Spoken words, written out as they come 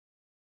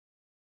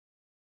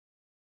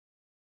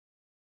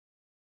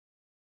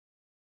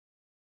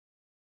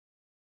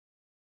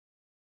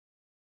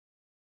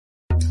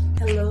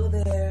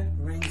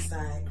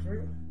Ringside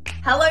Crew.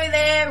 Hello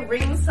there,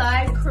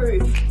 Ringside Crew.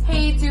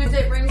 Hey dudes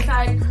at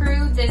Ringside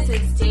Crew, this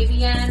is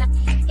Davian.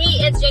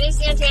 Hey, it's Jenny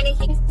Santana.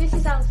 This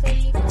is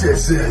Elsie.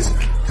 This is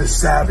the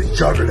Savage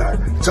Juggernaut,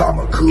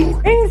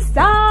 Tamaku.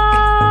 Inside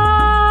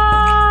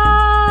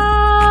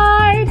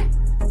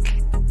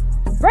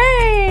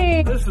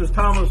Ring. This is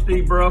Thomas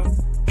D. Bruff.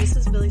 This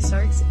is Billy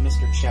Starks.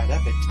 Mr. Chad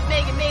Epic.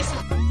 Megan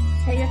Mason.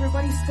 Hey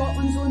everybody,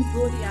 Scotland's own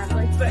Brody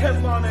Adler. The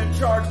headliner in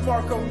charge,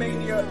 Marco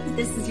Mania.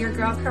 This is your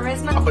girl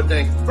Charisma. Papa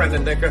Dink,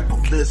 Brendan Dicker.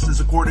 This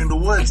is According to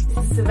Woods.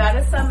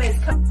 Savannah Summers.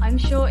 I'm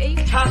Shorty.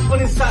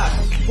 Tasman inside.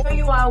 Where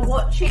you are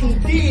watching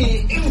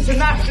The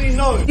internationally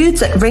known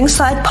Dudes at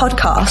Ringside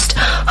podcast,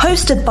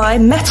 hosted by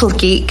Metal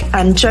Geek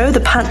and Joe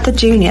the Panther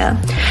Jr.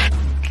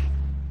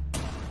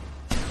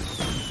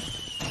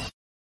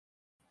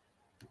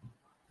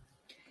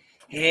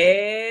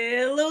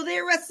 Hello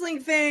there, wrestling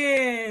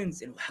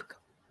fans, and welcome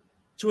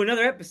to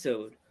another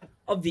episode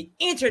of the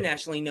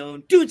internationally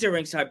known Dudes at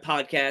Ringside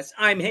podcast.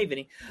 I'm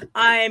Haveny.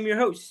 I am your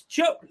host,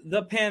 Joe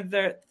the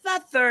Panther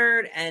the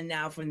Third, and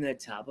now from the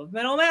top of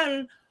Metal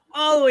Mountain,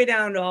 all the way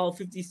down to all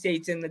 50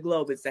 states in the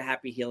globe, it's the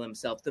happy heel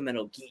himself, the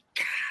Metal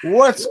Geek.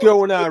 What's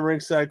going on,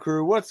 Ringside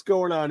Crew? What's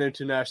going on,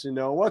 internationally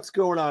known? What's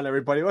going on,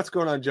 everybody? What's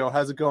going on, Joe?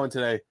 How's it going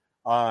today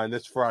on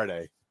this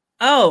Friday?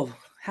 Oh,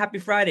 happy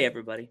Friday,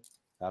 everybody.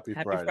 Happy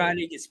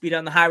Friday. Get speed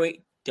on the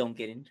highway. Don't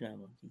get in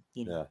trouble.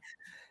 You know. Yeah.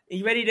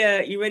 You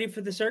ready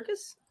for the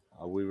circus?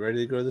 Are we ready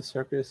to go to the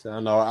circus? I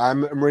don't know.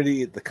 I'm ready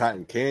to eat the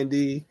cotton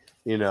candy.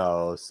 You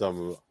know,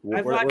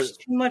 I've watched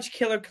too much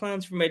Killer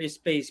Clowns from Outer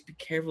Space. Be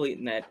careful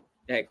eating that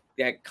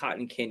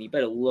cotton candy. You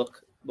better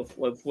look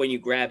before when you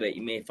grab it.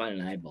 You may find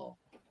an eyeball.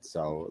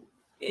 So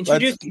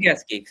introduce the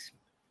guest geeks.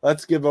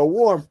 Let's give a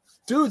warm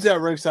Dudes at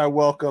Ringside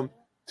welcome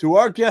to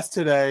our guest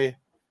today,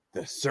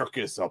 the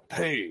Circus of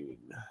Pain.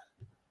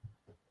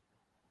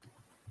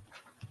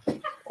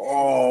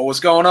 Oh,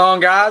 what's going on,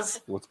 guys?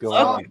 What's going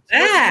on?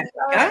 Guys.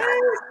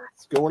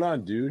 What's going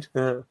on, dude?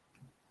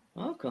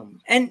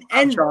 Welcome. And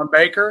I'm Sean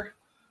Baker.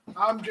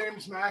 I'm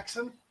James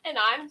Maxon. And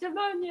I'm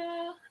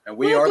Demonia. And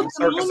we are the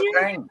Circus of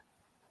Pain.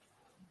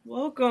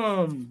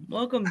 Welcome,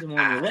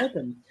 Demonia.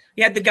 Welcome.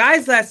 We had the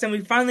guys last time. We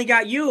finally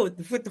got you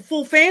with the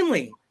full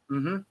family.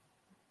 Mm-hmm.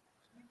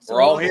 So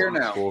We're all here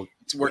now. Cool.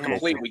 We're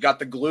complete. We got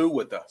the glue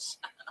with us.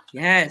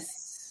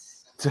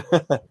 Yes.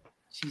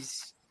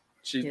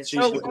 She's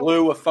the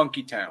glue of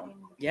Funky Town.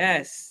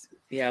 Yes.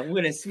 Yeah,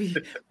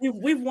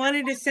 we've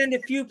wanted to send a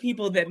few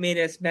people that made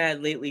us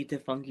mad lately to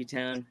Funky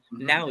Town.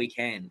 Mm-hmm. Now we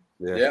can.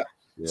 Yeah.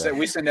 So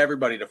we send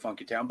everybody to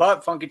Funky Town,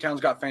 but Funky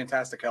Town's got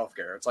fantastic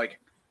healthcare. It's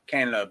like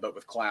Canada, but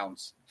with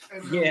clowns.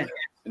 Yeah.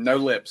 And no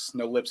lips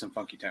in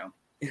Funky Town.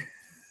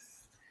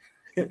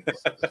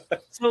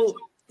 So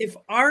if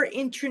our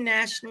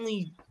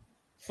internationally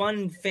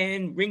fun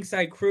fan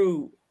Ringside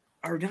Crew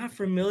are not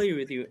familiar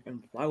with you,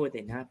 and why would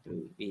they not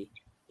be?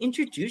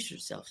 Introduce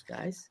yourselves,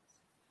 guys.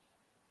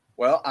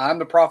 Well, I'm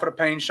the Prophet of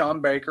Pain, Sean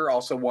Baker,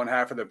 also one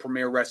half of the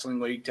Premier Wrestling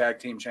League Tag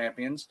Team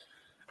Champions.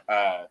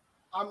 I'm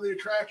the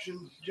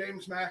Attraction,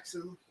 James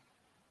Maxon.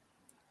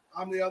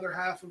 I'm the other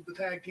half of the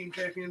Tag Team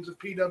Champions of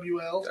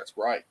PWL. That's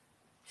right.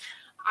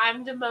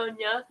 I'm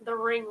Demonia, the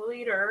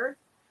ringleader.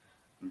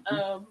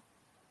 Mm-hmm.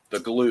 The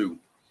glue.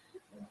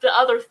 The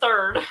other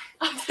third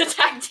of the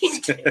Tag Team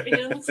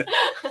Champions.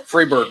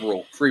 Freebird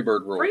rule.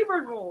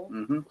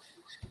 Mm-hmm.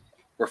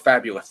 We're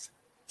fabulous.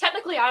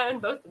 Technically, I own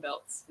both the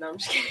belts. No, I'm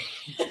just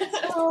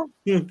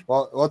kidding.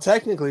 Well,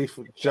 technically,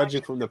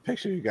 judging from the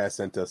picture you guys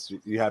sent us,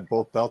 you had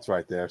both belts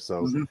right there.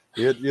 So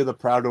you're the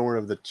proud owner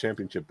of the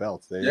championship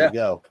belts. There you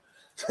go.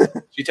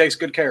 She takes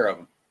good care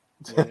of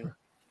them.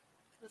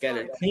 Got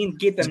it clean,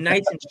 get them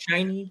nice and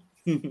shiny.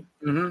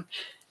 Mm-hmm.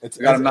 It's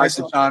got them nice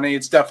and shiny.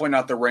 It's definitely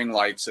not the ring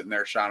light sitting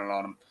there shining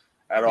on them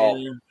at all.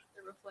 The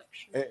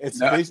reflection.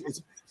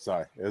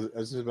 Sorry, I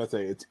was just about to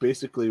say, it's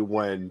basically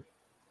when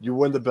you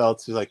win the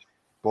belts, you're like,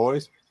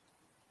 boys,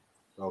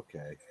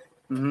 okay.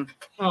 Mm-hmm.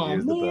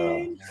 Here's the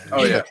bell.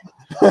 Oh yeah.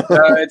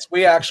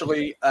 We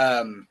actually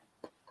I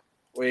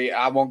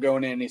won't go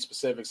into any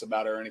specifics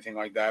about it or anything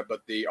like that,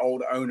 but the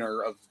old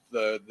owner of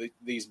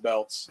these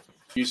belts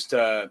used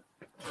to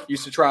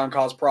try and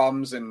cause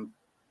problems and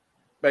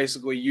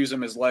basically use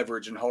them as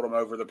leverage and hold them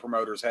over the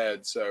promoter's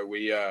head. So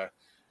we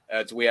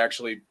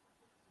actually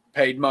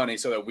paid money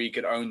so that we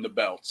could own the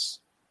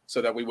belts,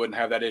 so that we wouldn't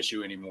have that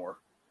issue anymore.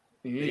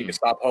 You can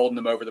stop holding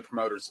them over the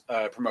promoter's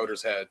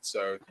head.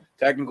 So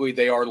technically,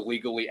 they are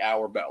legally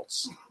our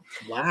belts.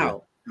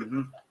 Wow,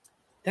 mm-hmm.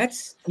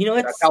 That's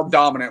how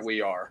dominant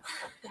we are.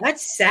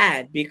 That's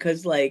sad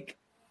because the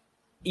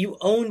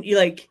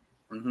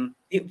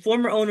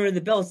former owner of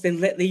the belts,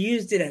 they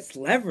used it as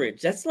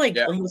leverage. That's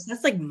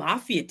that's like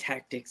mafia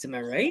tactics. Am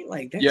I right?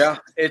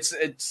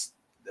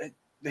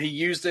 He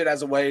used it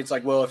as a way. It's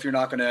like, well, if you're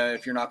not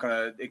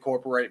gonna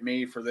incorporate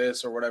me for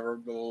this or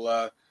whatever,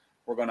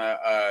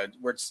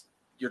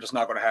 you're just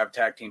not gonna have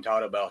tag team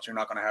title belts. You're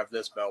not gonna have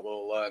this belt.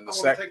 I'm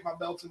gonna take my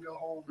belts and go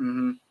home.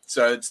 Mm-hmm.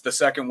 So it's the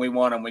second we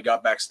won and we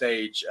got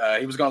backstage.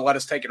 He was gonna let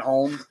us take it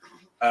home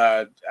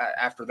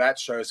after that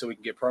show so we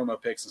can get promo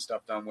pics and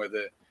stuff done with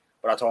it.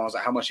 But I told him, I was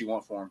like, how much you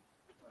want for him?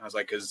 I was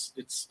like, because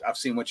I've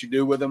seen what you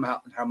do with him.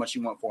 How much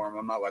you want for him?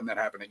 I'm not letting that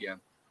happen again.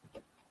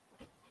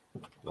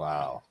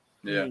 Wow.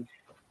 Yeah.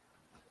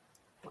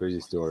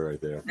 Crazy story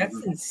right there.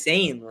 That's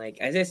insane. Like,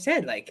 as I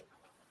said, like,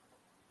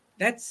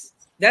 that's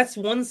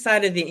one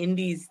side of the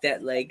indies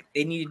that, like,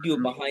 they need to do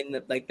it behind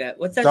the, like, that.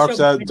 What's that Dark show?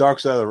 side of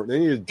the They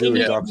need to do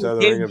a Dark Side of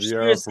the Ring of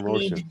Europe seriously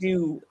need to promotion.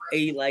 do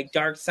a, like,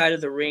 Dark Side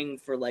of the Ring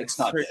for, like, It's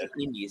not certain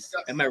dead. indies.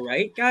 Am I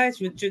right, guys?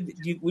 Would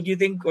you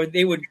think, or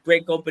they would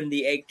break open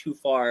the egg too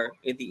far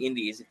in the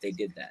indies if they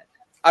did that?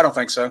 I don't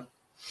think so.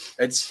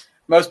 It's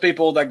most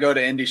people that go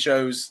to indie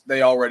shows,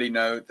 they already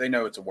know. They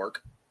know it's a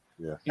work.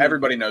 Yeah.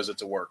 Everybody knows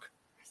it's a work.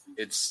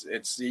 It's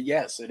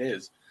yes, it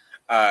is.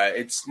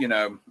 It's, you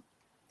know,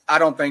 I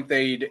don't think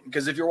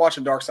because if you're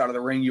watching Dark Side of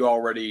the Ring, you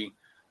already,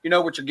 you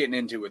know what you're getting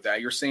into with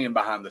that. You're seeing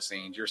behind the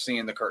scenes. You're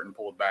seeing the curtain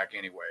pulled back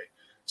anyway.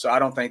 So I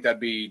don't think that'd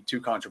be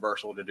too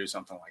controversial to do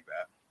something like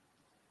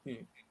that.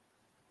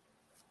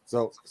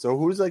 So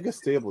who's like a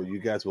stable you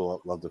guys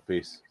will love to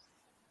face?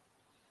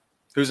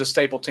 Who's a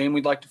staple team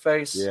we'd like to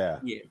face? Yeah.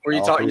 Or you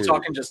All talking three.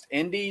 talking just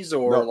indies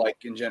or No.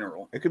 like in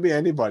general? It could be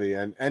anybody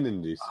and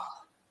indies.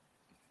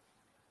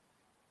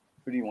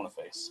 Who do you want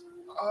to face?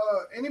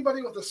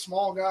 Anybody with a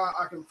small guy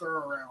I can throw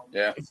around.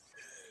 Yeah.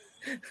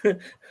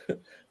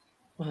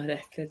 Well,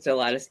 that's a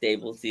lot of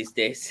stables these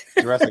days.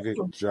 Jurassic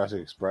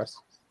Express.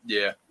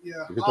 Yeah.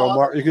 Yeah. You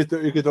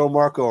could throw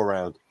Marco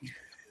around.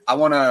 I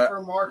want to.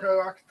 For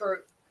Marco, I could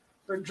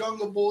throw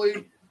Jungle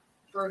Boy,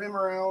 throw him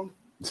around.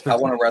 I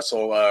want to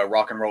wrestle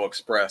Rock and Roll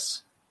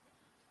Express,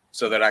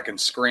 so that I can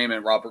scream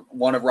in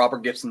one of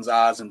Robert Gibson's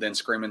eyes and then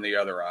scream in the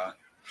other eye.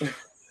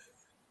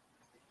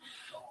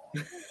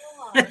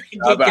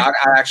 But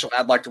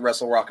I'd like to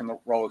wrestle Rock and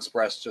Roll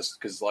Express just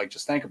because, like,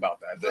 just think about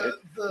that.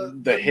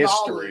 The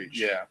history, knowledge.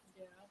 yeah.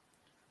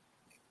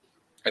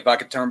 If I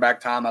could turn back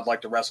time, I'd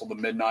like to wrestle the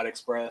Midnight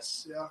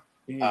Express.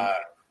 Yeah.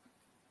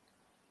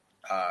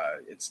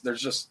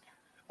 There's just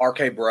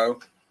RK Bro,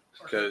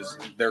 because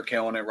they're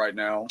killing it right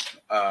now.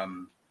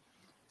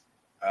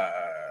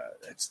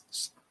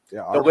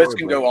 The list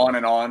can go on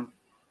and on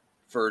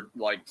for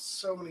like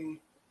so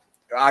many.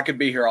 I could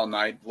be here all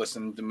night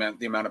listening to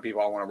the amount of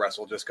people I want to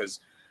wrestle just because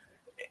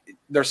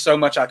there's so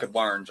much I could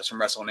learn just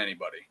from wrestling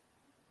anybody.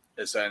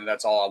 And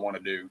that's all I want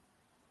to do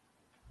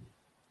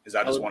is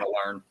I just want to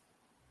learn.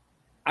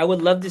 I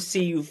would love to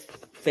see you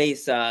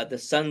face the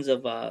sons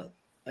of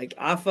like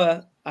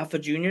Alpha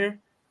Jr.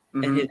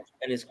 and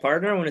his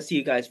partner. I want to see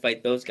you guys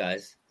fight those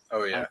guys.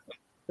 Oh yeah,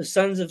 the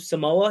Sons of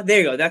Samoa. There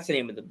you go. That's the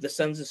name of them. The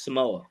Sons of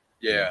Samoa.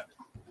 Yeah.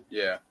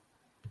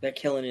 They're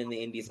killing it in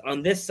the Indies.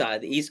 On this side,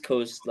 the East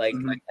Coast, like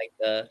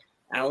the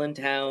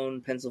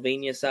Allentown,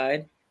 Pennsylvania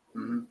side,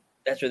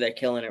 that's where they're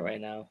killing it right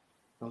now.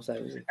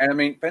 And I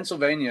mean,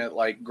 Pennsylvania,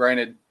 like,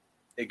 granted,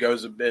 it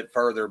goes a bit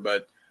further,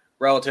 but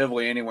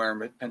relatively anywhere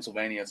in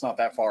Pennsylvania, it's not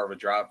that far of a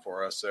drive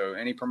for us. So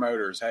any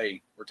promoters,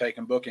 hey, we're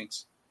taking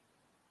bookings.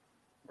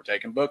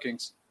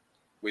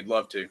 We'd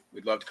love to.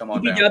 We'd love to come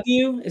on down.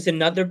 PPW is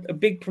a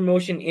big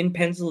promotion in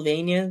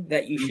Pennsylvania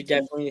that you should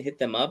definitely hit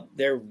them up.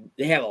 Their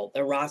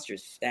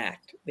roster's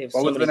stacked. They have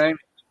what was the name?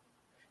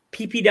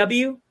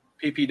 PPW.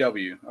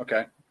 PPW.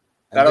 Okay.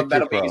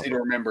 That'll be easy to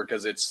remember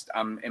because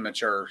I'm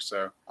immature,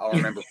 so I'll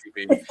remember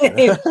PP.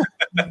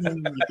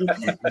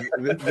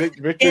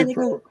 Victory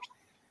Pro.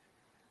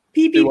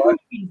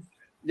 PPW.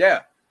 Yeah.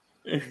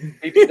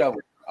 PPW.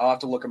 I'll have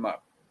to look them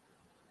up.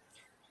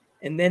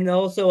 And then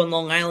also in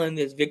Long Island,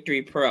 there's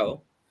Victory Pro.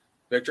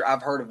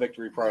 I've heard of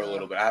Victory Pro a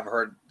little bit. I've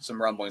heard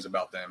some rumblings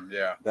about them.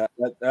 Yeah.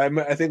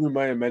 I think we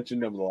might have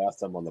mentioned them the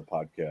last time on the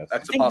podcast.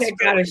 That's I think that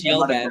got us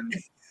yelled at.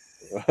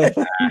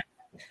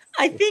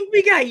 I think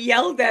we got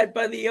yelled at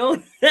by the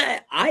owner.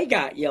 I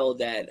got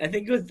yelled at. I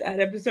think it was that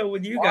episode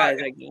with you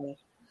guys.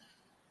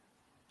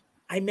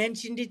 I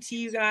mentioned it to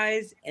you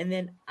guys, and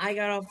then I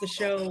got off the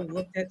show,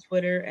 looked at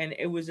Twitter, and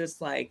it was just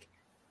like,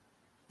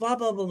 blah,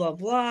 blah, blah, blah,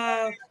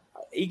 blah. Are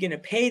you going to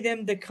pay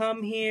them to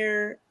come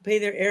here, pay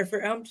their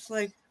airfare? I'm just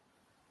like,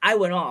 I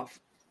went off.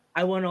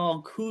 I went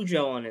all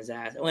Cujo on his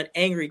ass. I went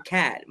angry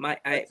cat.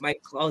 I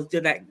was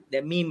doing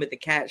that meme with the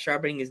cat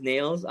sharpening his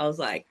nails. I was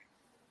like,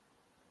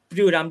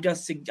 dude, I'm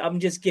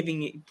just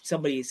giving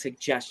somebody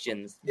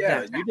suggestions.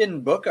 Yeah, you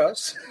didn't book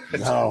us.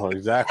 No,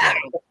 exactly.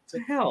 What the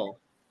hell?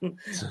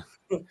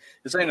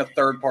 This ain't a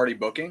third-party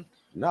booking.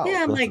 No.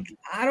 Yeah, I'm like,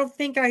 I don't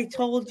think I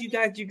told you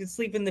guys you could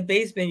sleep in the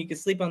basement. You could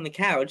sleep on the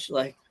couch.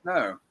 Like,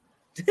 no.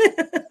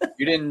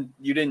 You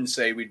didn't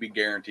say we'd be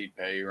guaranteed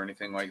pay or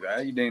anything like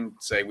that. You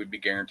didn't say we'd be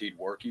guaranteed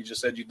work. You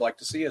just said you'd like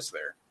to see us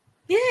there.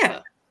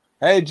 Yeah.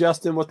 Hey,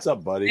 Justin, what's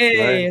up, buddy?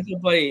 Hey, what's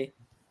up, buddy?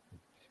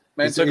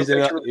 Man,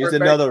 he's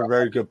another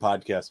very good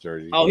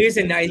podcaster. Oh, he's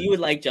a nice. You would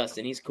like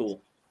Justin. He's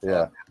cool.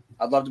 Yeah.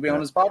 I'd love to be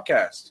on his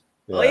podcast.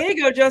 Yeah. Oh, there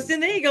you go,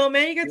 Justin. There you go,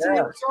 man. You got some.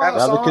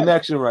 Have a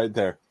connection right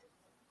there.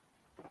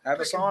 Have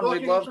us on.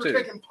 We'd love to.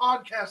 Taking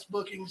podcast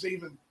bookings,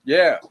 even.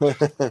 Yeah.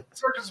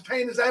 Circus of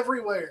Pain is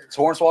everywhere. Does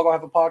Hornswoggle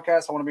have a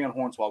podcast? I want to be on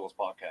Hornswoggle's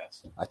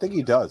podcast. I think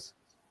he does.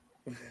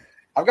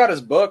 I've got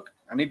his book.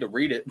 I need to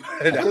read it.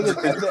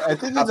 I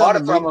think I bought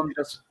it from him.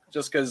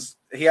 just because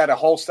he had a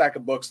whole stack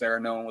of books there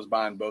and no one was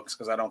buying books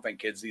because I don't think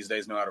kids these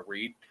days know how to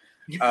read.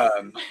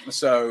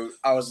 So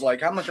I was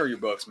like, how much are your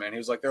books, man? He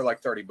was like, they're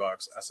like $30.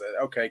 I said,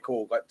 okay,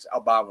 cool.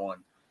 I'll buy one.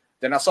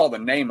 Then I saw the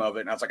name of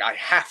it and I was like, I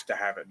have to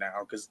have it now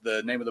because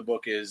the name of the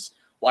book is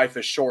Life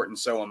is Short and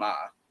So Am I.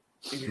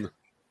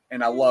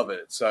 And I love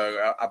it.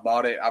 So I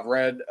bought it. I've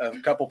read a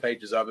couple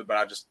pages of it,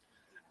 but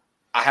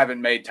I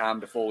haven't made time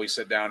to fully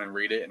sit down and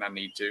read it, and I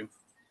need to.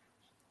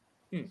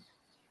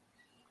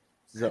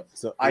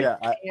 So I yeah,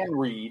 can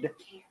read.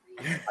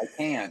 I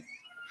can.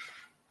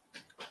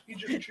 He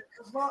just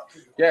chooses not to.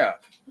 Yeah.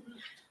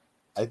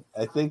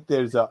 I think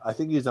I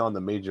think he's on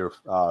the Major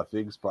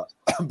Figs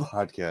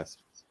podcast.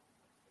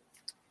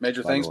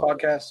 Major Things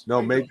podcast?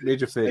 No,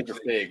 Major Figs. Major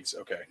Figs.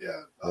 Okay.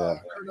 Yeah.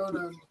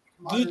 Cardona and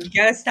Geek, you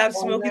gotta stop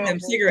smoking them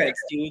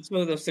cigarettes, dude.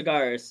 Smoke those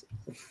cigars.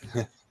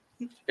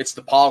 It's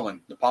the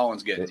pollen. The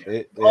pollen's getting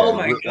you. Oh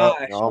my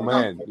gosh. Oh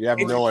man, you have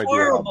It's no idea.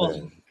 horrible. How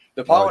bad.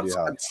 The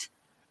pollen's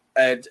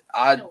and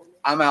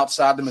I'm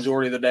outside the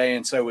majority of the day,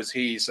 and so is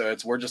he. So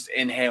we're just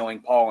inhaling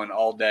pollen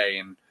all day,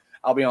 and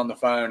I'll be on the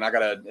phone.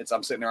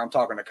 I'm sitting there. I'm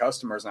talking to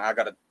customers, and I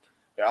gotta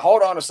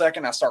hold on a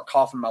second. I start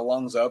coughing my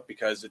lungs up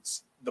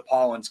because the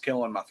pollen's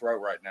killing my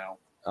throat right now.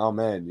 Oh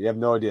man, you have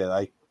no idea.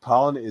 Like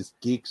pollen is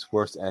Geek's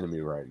worst enemy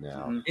right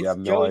now. Mm-hmm. You have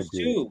It's no Joe's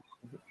idea. too.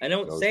 I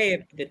don't Joe's say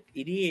too. it, but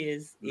it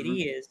is. It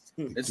is.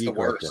 It's Geek the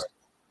right worst.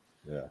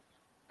 there. Yeah.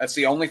 That's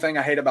the only thing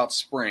I hate about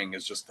spring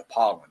is just the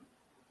pollen.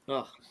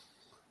 Oh.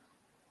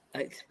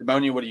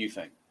 Demonia, what do you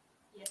think?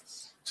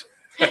 Yes.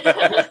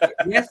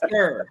 Yes,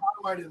 sir.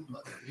 I didn't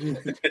look.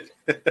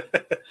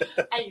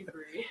 I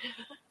agree.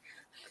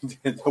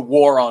 The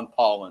war on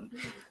pollen.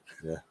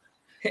 Yeah.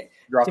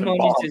 Dropping Timoni's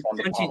bombs just on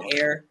the punching pollen.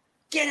 air.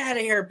 Get out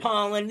of here,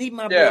 pollen. Leave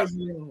my Yeah. boys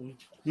alone.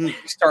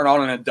 Just turn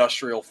on an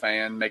industrial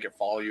fan, make it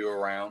follow you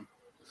around.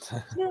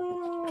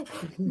 No.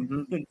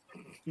 Mhm.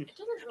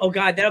 Oh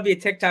God, that'll be a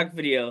TikTok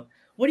video.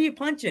 What are you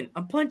punching?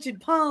 I'm punching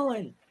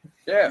pollen.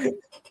 Yeah.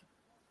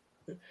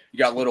 You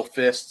got little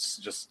fists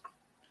just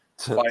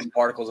fighting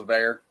particles of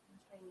air.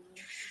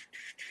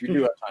 You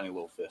do have tiny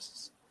little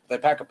fists. They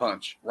pack a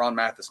punch. Ron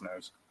Mathis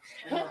knows.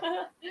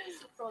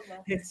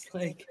 It's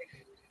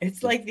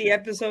like the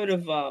episode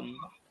of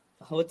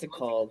what's it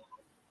called?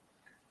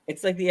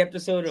 It's like the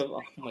episode of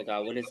oh my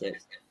God, what is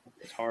it?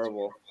 It's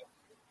horrible.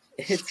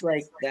 It's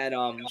like that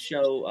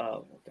show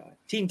oh my God.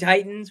 Teen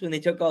Titans when they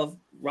took off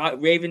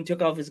Raven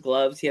took off his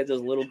gloves, he had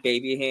those little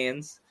baby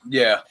hands.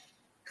 Yeah.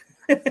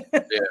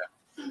 Yeah.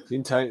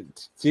 Teen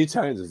Titans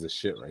is the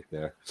shit right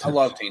there. I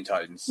love Teen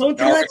Titans. Don't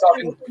Now,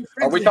 tell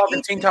are we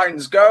talking Teen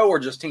Titans Go or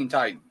just Teen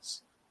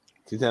Titans?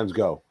 Teen Titans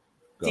Go.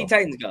 Teen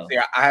Titans Go.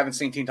 Yeah, I haven't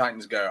seen Teen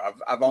Titans Go.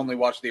 I've only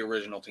watched the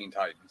original Teen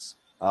Titans.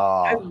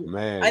 Oh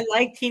man. I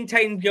like Teen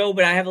Titans Go,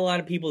 but I have a lot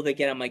of people that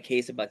get on my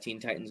case about Teen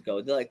Titans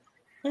Go. They're like,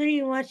 why do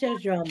you watch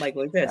that show? I'm like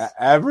this.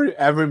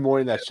 Every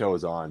morning that show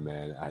is on,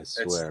 man. I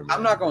swear, man.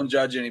 I'm not going to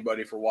judge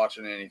anybody for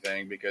watching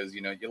anything because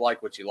you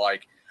like what you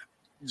like.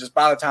 Just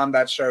by the time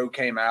that show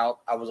came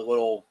out, I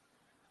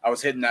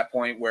was hitting that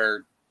point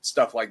where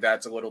stuff like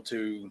that's a little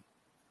too.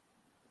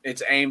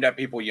 It's aimed at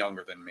people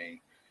younger than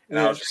me, and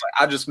I was just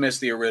like, I just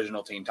missed the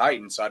original Teen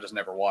Titans, so I just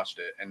never watched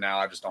it, and now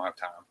I just don't have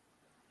time.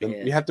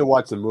 You have to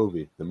watch the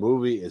movie. The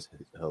movie is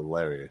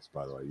hilarious,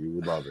 by the way. You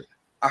would love it.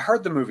 I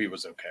heard the movie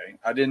was okay.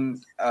 I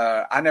didn't.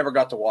 I never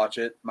got to watch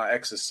it. My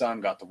ex's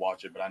son got to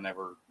watch it, but I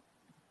never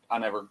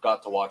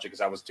got to watch it because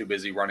I was too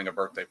busy running a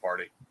birthday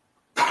party.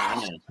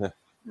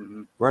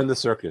 Mm-hmm. We're in the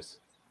circus.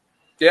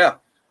 Yeah,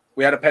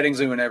 we had a petting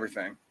zoo and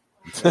everything.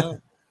 Yeah.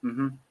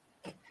 Mm-hmm.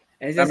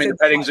 I The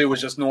petting zoo was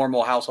just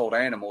normal household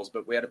animals,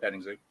 but we had a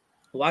petting zoo.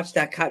 Watch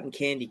that Cotton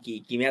Candy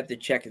Geek. You have to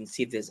check and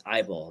see if there's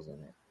eyeballs in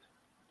it.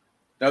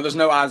 No, there's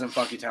no eyes in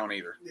Funky Town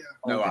either. Yeah.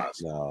 No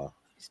eyes. No.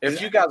 If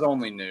you guys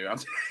only knew,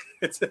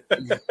 it's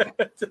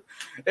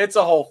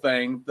a whole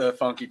thing. The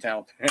Funky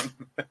Town thing.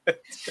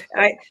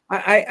 I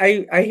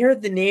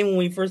heard the name when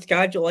we first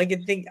got you.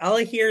 All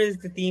I hear is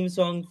the theme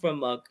song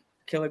from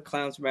Killer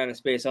Clowns from Outer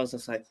Space. I was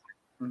just like,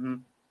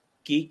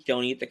 Geek,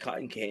 don't eat the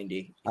cotton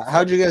candy.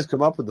 How'd you guys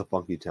come up with the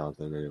Funky Town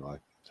thing anyway?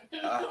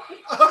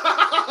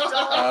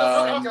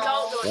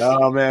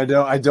 Oh man,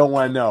 I don't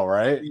want to know,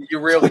 right? You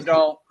really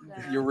don't.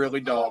 You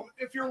really don't.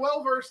 If you're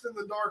well versed in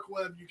the dark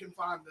web, you can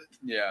find it.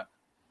 Yeah.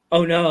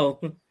 Oh no.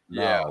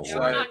 Yeah. No. Yeah,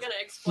 we're not going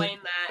to explain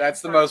that.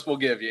 That's the most we'll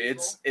give you.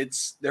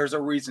 It's there's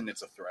a reason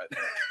it's a threat.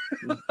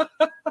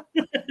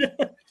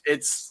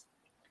 It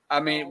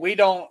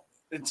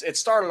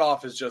started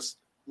off as just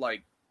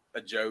like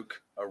a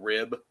joke, a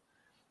rib.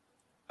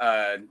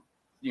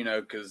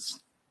 Because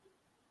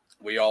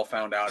we all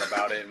found out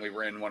about it and we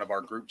were in one of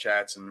our group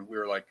chats and we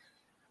were like,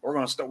 we're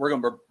going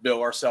to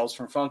bill ourselves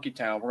from Funky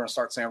Town. We're going to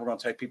start saying we're going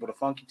to take people to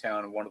Funky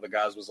Town. And one of the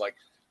guys was like,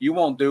 you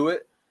won't do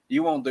it.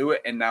 You won't do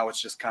it. And now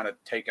it's just kind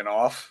of taken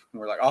off. And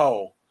we're like,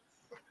 oh,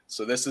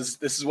 so this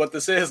is what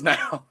this is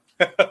now.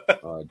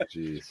 Oh,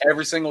 jeez.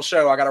 Every single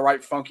show, I got to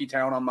write Funky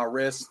Town on my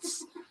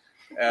wrists.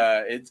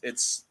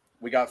 It's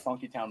we got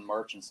Funky Town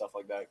merch and stuff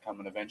like that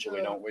coming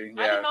eventually, don't we?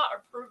 I do not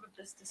approve of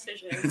this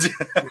decision.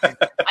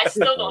 I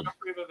still don't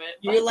approve of it.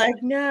 You're like,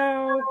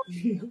 no.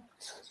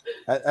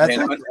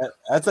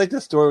 That's like the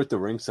story with the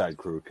ringside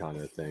crew kind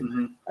of thing.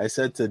 Mm-hmm. I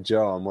said to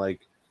Joe, I'm like,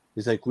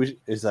 we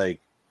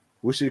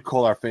should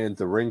call our fans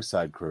the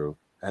ringside crew,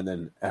 and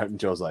then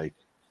Joe's like,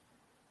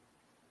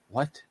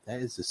 what?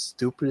 That is the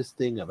stupidest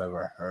thing I've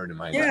ever heard in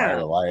my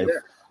entire life. Yeah.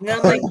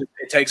 No, like,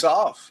 it takes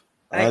off.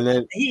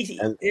 And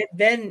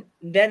then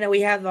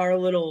we have our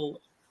little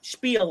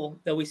spiel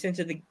that we sent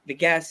to the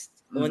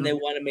guests when they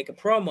want to make a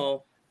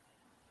promo.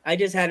 I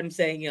just had him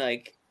saying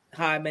like,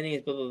 "Hi, my name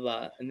is blah blah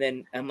blah," and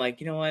then I'm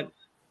like, you know what?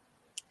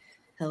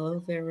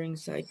 Hello there,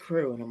 ringside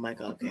crew, and I'm like,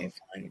 okay,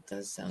 fine, it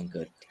does sound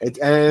good.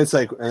 And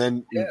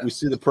then we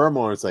see the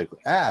promo, and it's like,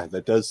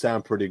 that does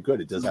sound pretty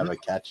good. It does have a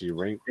catchy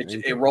ring.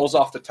 It rolls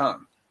off the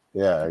tongue.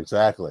 Yeah,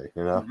 exactly.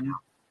 You know. Mm-hmm.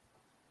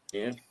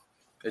 Yeah,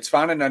 it's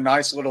finding a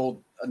nice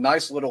little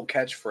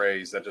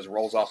catchphrase that just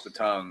rolls off the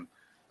tongue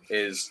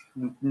is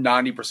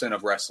 90%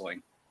 of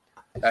wrestling.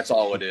 That's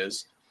all it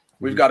is.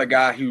 We've got a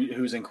guy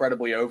who's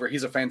incredibly over.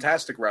 He's a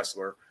fantastic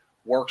wrestler,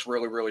 works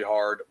really, really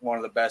hard, one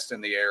of the best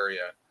in the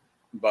area.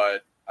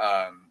 But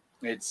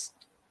it's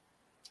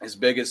his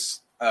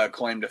biggest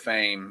claim to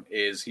fame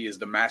is he is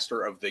the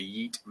master of the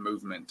yeet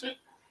movement.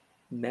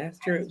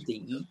 Master of the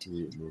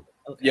yeet.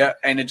 Okay. Yeah,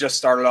 and it just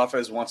started off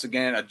as once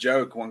again a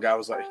joke. One guy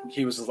was like,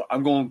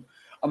 I'm gonna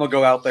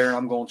go out there and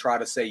I'm gonna try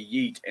to say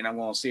yeet, and I'm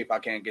gonna see if I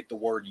can't get the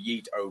word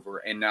yeet over.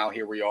 And now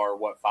here we are,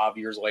 5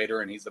 years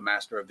later, and he's the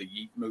master of the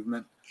yeet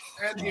movement.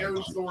 And he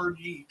owns the word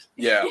yeet.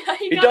 Yeah,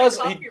 he does.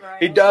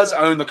 He does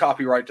own the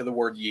copyright to the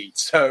word yeet.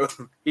 So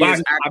he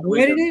is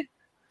actually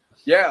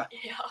yeah.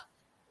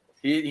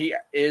 He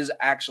is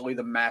actually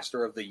the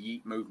master of the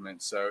yeet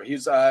movement. So he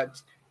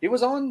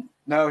was on.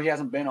 No, he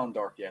hasn't been on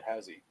Dark yet,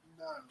 has he?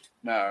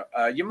 No.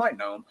 You might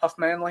know him, Huff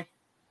Manley.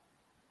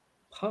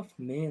 Puff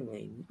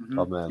Manley. Mm-hmm.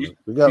 Puff Manley.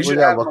 You should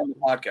have him on the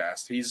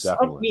podcast. He's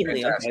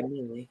Manley.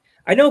 Okay.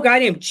 I know a guy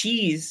named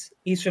Cheese.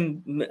 He's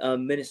from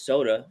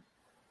Minnesota.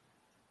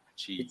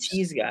 Cheese. The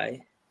cheese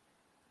guy.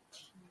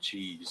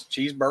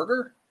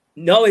 Cheeseburger?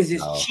 No, it's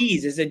just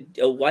Cheese. It's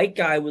a white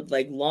guy with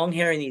like long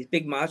hair and these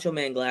big Macho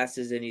Man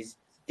glasses, and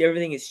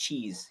everything is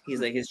cheese.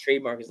 He's like his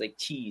trademark is like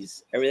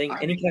cheese. Everything,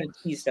 any kind of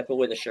cheese stuff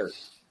with a shirt.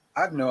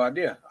 I have no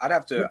idea. I'd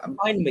have to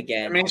find him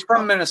again. I mean, he's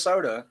from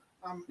Minnesota.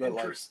 I'm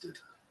interested.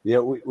 Yeah,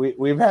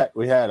 we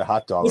had a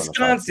hot dog.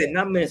 Wisconsin,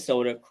 not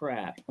Minnesota.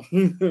 Crap.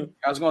 I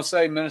was gonna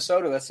say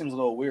Minnesota. That seems a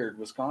little weird.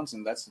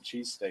 Wisconsin, that's the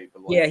cheese state.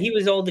 But yeah, he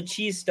was all the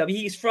cheese stuff.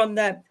 He's from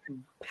that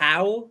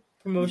POW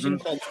promotion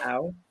called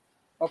POW.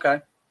 Okay.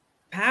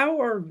 POW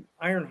or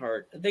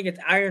Ironheart? I think it's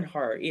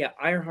Ironheart. Yeah,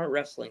 Ironheart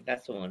Wrestling.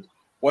 That's the one.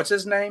 What's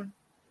his name?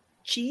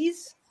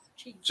 Cheese.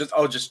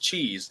 Just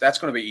cheese. That's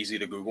going to be easy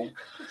to Google.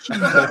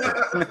 I'm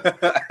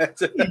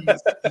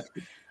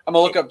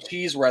gonna look up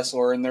cheese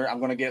wrestler, and I'm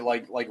gonna get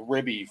like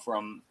Ribby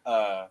from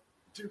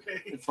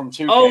 2K. From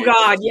 2K. Oh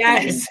God,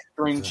 yes.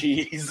 String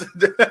cheese.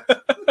 You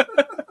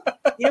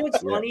know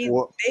what's funny?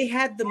 They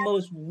had the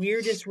most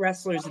weirdest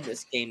wrestlers in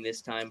this game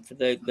this time for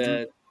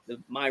the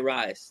My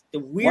Rise. The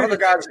weirdest. One of the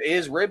guys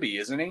is Ribby,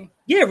 isn't he?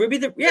 Yeah, Ribby.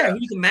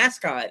 He's a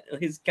mascot.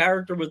 His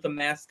character was the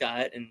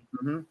mascot, and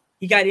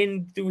he got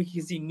in through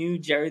because he knew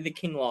Jerry the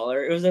King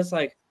Lawler. It was just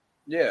like,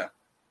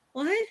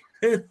 what?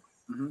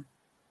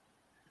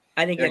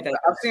 I didn't get that.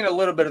 I've seen a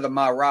little bit of the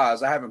My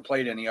Rise. I haven't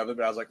played any of it,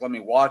 but I was like, let me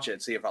watch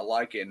it, see if I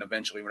like it, and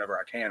eventually, whenever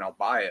I can, I'll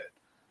buy it.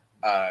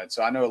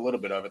 So I know a little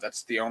bit of it.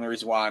 That's the only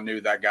reason why I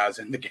knew that guy's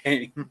in the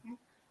game.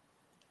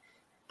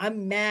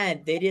 I'm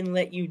mad they didn't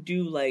let you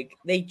do like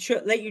they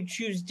let you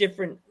choose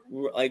different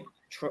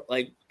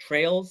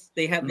trails.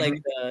 They have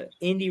like the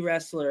indie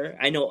wrestler.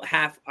 I know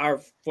half our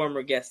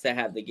former guests that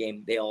have the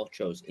game. They all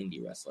chose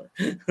indie wrestler.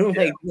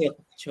 They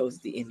all chose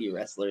the indie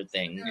wrestler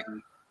thing.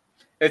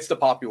 It's the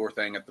popular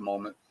thing at the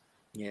moment.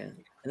 Yeah,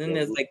 and then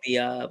there's like the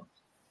I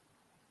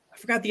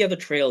forgot the other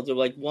trails. There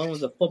like one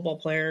was a football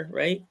player,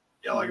 right?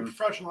 Yeah, like a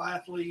professional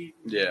athlete.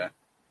 Yeah.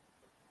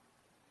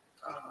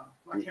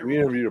 We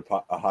interviewed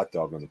a hot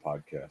dog on the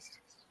podcast.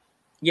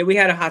 Yeah, we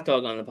had a hot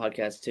dog on the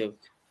podcast too.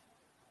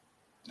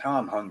 Now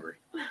I'm hungry.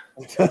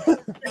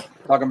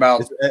 Talking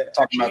about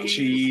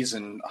cheese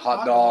and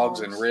hot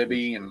dogs and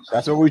Ribby, and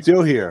that's what we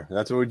do here.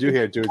 That's our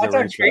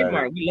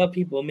trademark. We love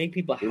people. Make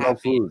people happy. We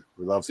love food.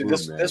 We love food.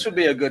 This would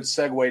be a good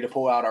segue to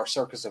pull out our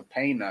circus of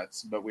pain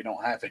nuts, but we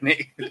don't have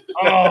any.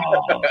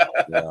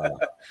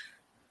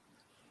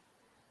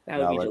 That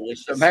would be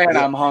delicious. Man,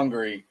 I'm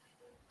hungry.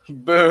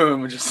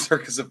 Boom! Just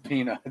circus of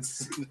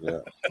peanuts.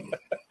 Yeah.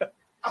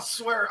 I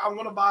swear, I'm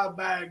gonna buy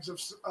bags of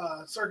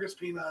circus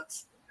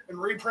peanuts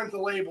and reprint the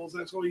labels,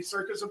 and it's gonna be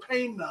Circus of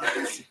Pain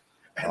Nuts.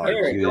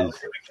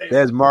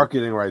 There's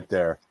marketing right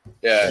there.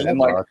 Yeah, and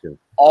like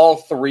all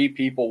three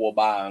people will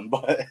buy them,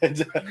 but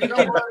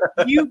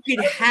you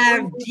could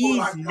have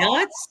these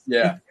nuts.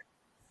 Yeah.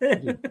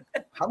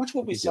 How much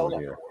will we sell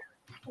them for?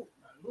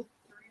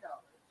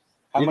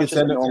 You can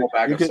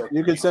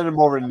send them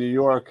over to New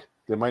York.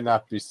 They might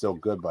not be so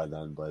good by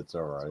then, but it's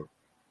all right.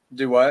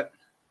 Do what?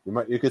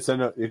 You could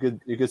send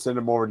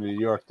them over to New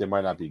York. They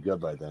might not be good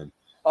by then.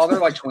 Oh, they're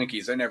like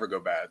Twinkies. They never go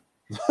bad.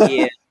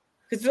 Yeah,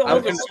 because all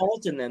the Okay.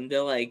 salt in them.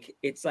 They're like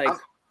it's like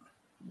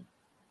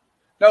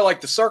No,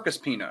 like the circus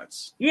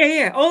peanuts.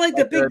 yeah. Oh, like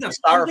the Like big. the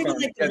I'm thinking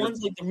styrofoam. like Yeah, the the-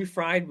 ones like the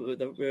refried,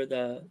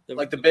 the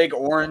Like the big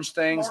orange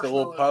things, the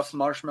little puff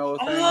marshmallow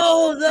things.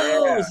 Oh,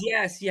 those.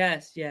 Yes.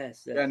 Yeah,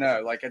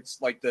 no, like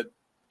it's like the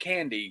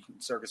candy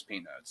circus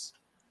peanuts.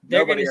 They're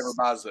Nobody gonna ever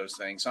buys those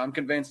things. So I'm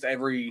convinced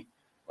every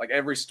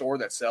store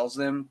that sells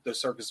them, the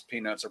circus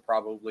peanuts are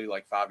probably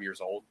like 5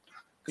 years old.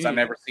 Because I Mm.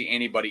 never see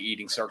anybody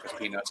eating circus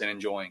peanuts and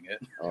enjoying it.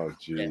 Oh,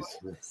 jeez.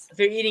 If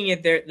they're eating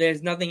it,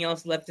 there's nothing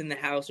else left in the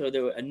house, or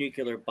a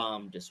nuclear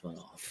bomb just went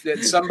off.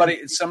 That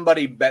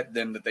somebody bet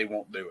them that they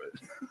won't do it.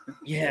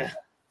 Yeah.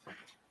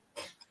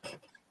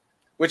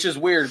 Which is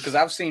weird because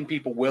I've seen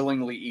people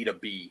willingly eat a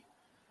bee.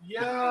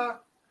 Yeah.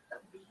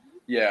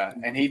 Yeah,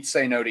 and he'd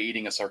say no to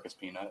eating a circus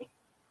peanut.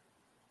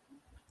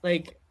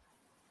 Like,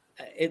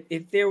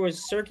 if there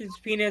was circus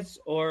peanuts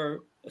or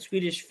a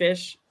Swedish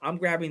fish, I'm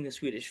grabbing the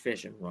Swedish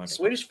fish and running.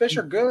 Swedish fish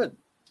are good.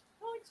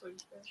 I like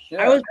Swedish fish.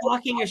 Yeah. I was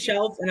blocking a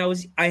shelf, and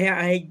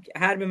I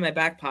had them in my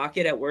back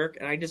pocket at work,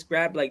 and I just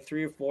grabbed like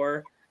 3 or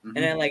 4, Mhm.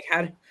 and I like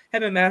had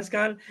my mask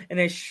on, and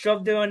I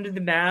shoved it under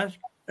the mask,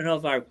 and I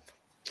was like,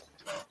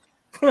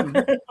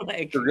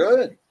 like They're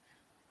good.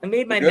 I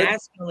made my They're good.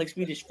 mask smell like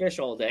Swedish fish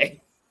all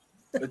day,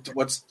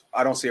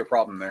 I don't see a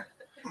problem there.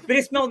 but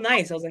it smelled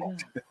nice. I was like,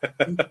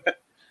 "Oh."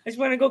 I just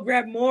want to go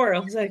grab more. I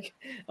was like,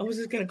 I was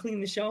just gonna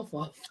clean the shelf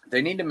off.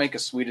 They need to make a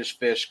Swedish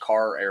fish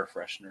car air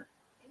freshener.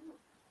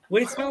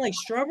 Would it smell like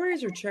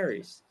strawberries or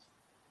cherries?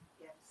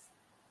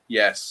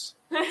 Yes.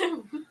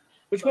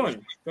 Which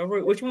one?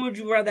 Strawberry. Which one would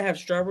you rather have,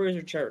 strawberries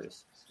or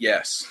cherries?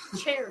 Yes.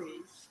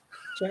 Cherries.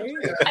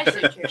 Cherries. I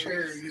say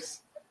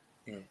cherries.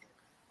 Cherries.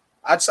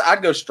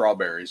 I'd go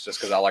strawberries just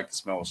because I like the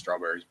smell of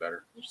strawberries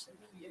better.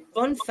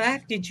 Fun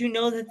fact: did you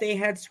know that they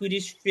had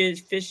Swedish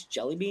fish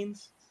jelly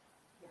beans?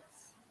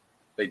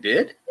 They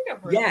did?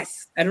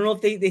 Yes. I don't know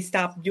if they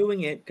stopped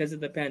doing it because of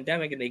the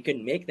pandemic and they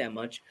couldn't make that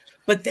much,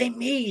 but they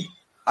made.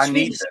 I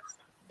need Swedish- them.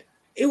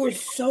 It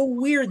was so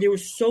weird. They were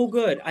so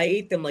good. I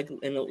ate them like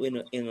in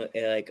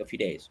like a few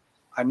days.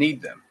 I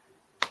need them.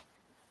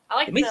 I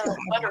like It makes the it-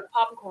 buttered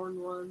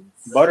popcorn ones.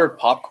 Buttered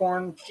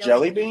popcorn,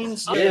 jelly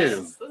beans? Oh, Ew.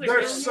 yes. Those are They're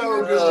good.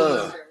 so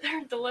good.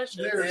 They're delicious.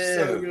 They're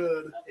so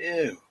good.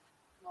 Ew.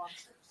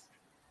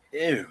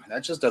 Ew.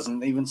 That just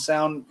doesn't even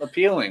sound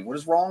appealing. What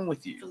is wrong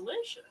with you?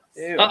 Delicious.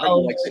 Ew. I Uh-oh.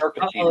 like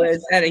circus Uh-oh. peanuts.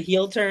 Is that a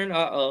heel turn?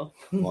 Uh-oh.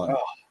 What?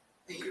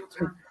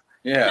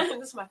 Yeah.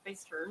 This is my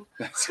face turn.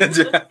 I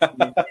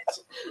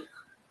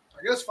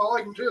guess if I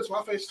like them too, it's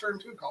my face turn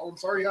too, Colin.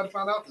 Sorry you had to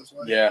find out this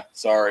way. Yeah.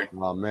 Sorry.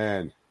 Oh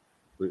man,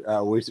 we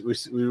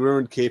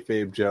ruined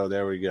kayfabe, Joe.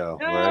 There we go.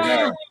 No.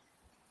 Right?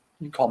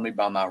 You called me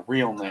by my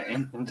real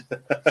name.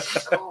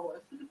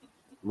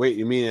 Wait,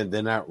 you mean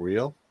they're not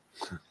real?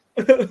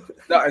 No,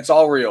 it's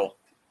all real.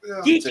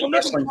 Yeah. Geek, It's you'll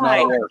never wrestling's lie.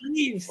 not work.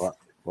 Please. What?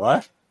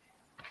 What?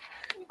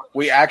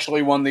 We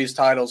actually won these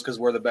titles because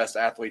we're the best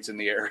athletes in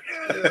the area.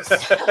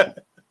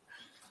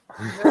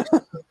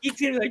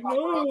 Geek's gonna be like,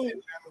 no. Paparazzi man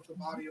with the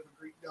body of a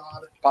Greek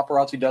god.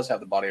 Paparazzi does have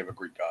the body of a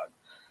Greek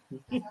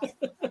god.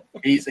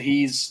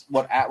 He's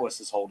what Atlas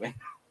is holding.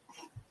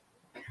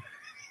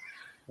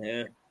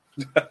 Yeah.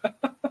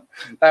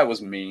 That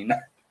was mean.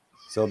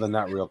 So they're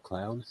not real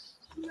clowns?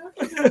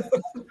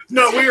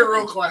 No, we are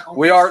real clowns.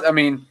 We are, I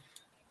mean,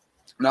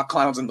 not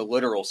clowns in the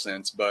literal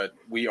sense, but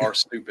we are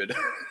stupid.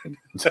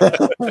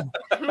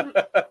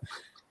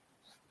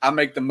 I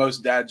make the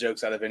most dad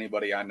jokes out of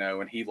anybody I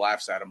know, and he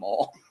laughs at them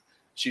all.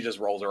 She just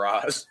rolls her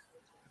eyes.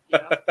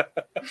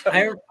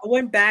 I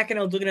went back and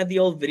I was looking at the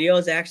old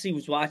videos. I actually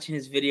was watching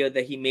his video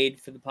that he made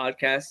for the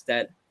podcast.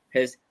 That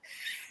his,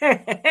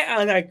 I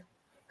was like,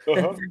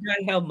 I forgot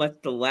how much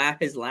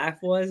his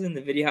laugh was in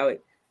the video. How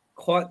it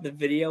caught the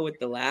video with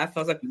the laugh. I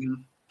was like,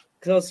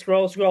 because I was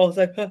scroll. I was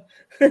like,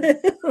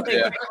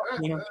 Yeah.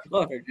 you know,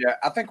 Lord. Yeah,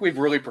 I think we've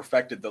really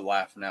perfected the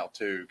laugh now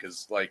too,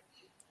 because like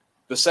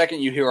the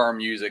second you hear our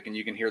music and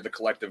you can hear the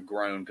collective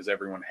groan because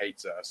everyone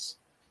hates us,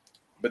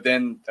 but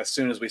then as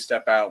soon as we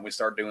step out and we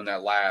start doing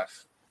that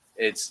laugh,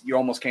 you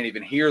almost can't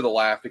even hear the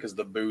laugh because of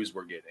the boos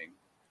we're getting.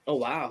 Oh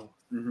wow!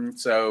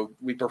 So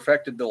we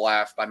perfected the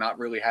laugh by not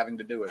really having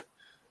to do it.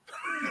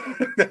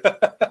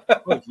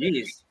 Oh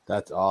jeez,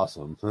 That's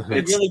awesome.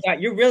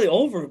 you're really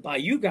over by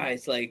you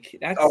guys. Like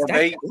that's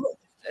they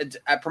good.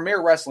 at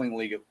Premier Wrestling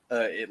League,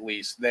 at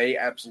least they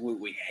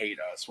absolutely hate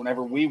us.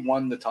 Whenever we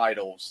won the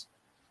titles,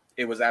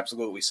 it was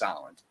absolutely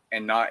silent,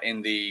 and not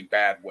in the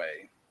bad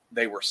way.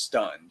 They were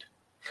stunned.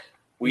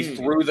 We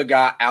threw the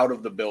guy out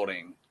of the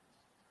building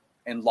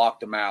and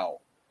locked him out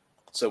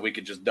so we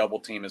could just double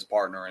team his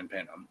partner and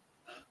pin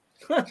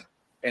him.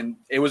 And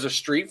it was a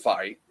street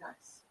fight.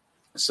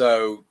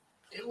 So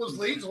It was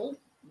legal.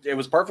 it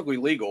was perfectly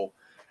legal.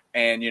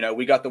 And,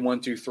 we got the 1,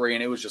 2, 3,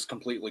 and it was just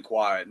completely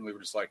quiet. And we were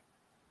just like,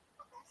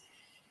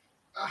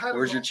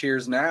 where's your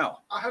cheers now?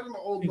 I had an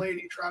old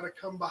lady try to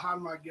come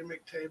behind my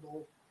gimmick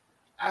table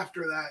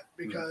after that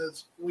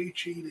because we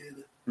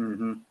cheated.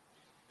 Mm-hmm.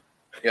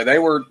 Yeah, they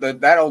were.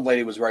 That old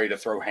lady was ready to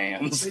throw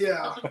hands.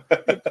 Yeah.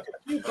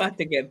 You about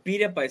to get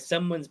beat up by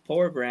someone's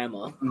poor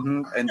grandma.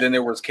 Mm-hmm. And then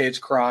there was kids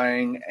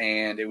crying,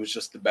 and it was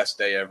just the best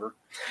day ever.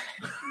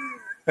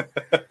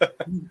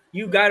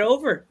 You got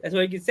over. That's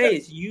what you can say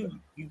is you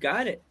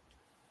got it.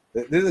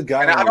 There's a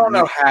guy. And I don't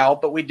know how,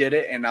 but we did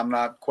it, and I'm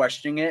not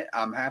questioning it.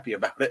 I'm happy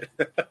about it.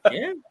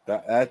 Yeah,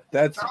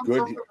 that's Found good something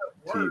that heat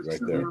works, right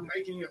and there. We're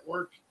making it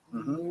work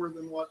more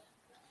than what.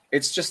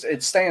 It's just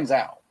it stands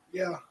out.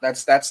 Yeah.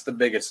 That's the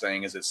biggest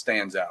thing is it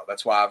stands out.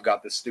 That's why I've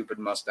got this stupid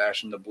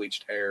mustache and the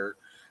bleached hair.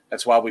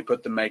 That's why we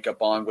put the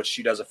makeup on, which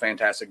she does a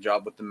fantastic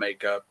job with the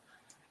makeup.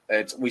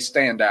 We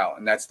stand out,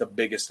 and that's the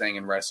biggest thing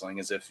in wrestling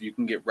is if you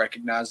can get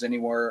recognized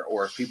anywhere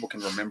or if people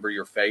can remember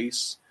your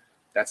face,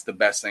 that's the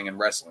best thing in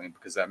wrestling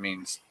because that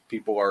means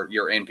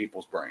you're in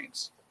people's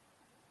brains.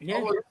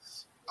 yeah.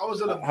 I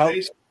was at a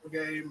baseball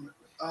game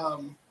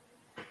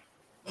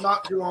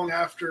not too long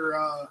after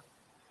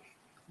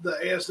the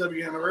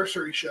ASW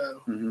anniversary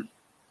show. Mm-hmm.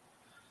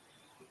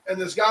 And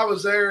this guy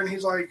was there, and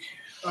he's like,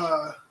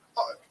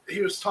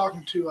 he was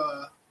talking to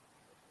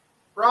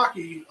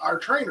Rocky, our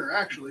trainer,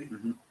 actually.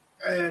 Mm-hmm.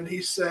 And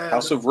he said,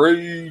 House of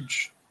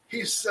Rage.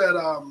 He said,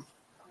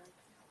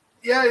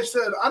 he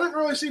said, I didn't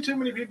really see too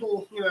many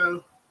people,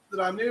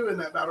 that I knew in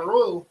that Battle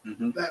Royal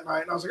that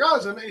night. And I was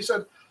like, and he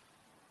said,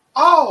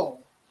 oh,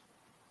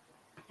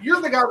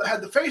 you're the guy that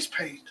had the face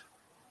paint.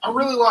 I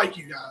really like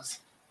you guys.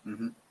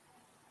 Mm-hmm.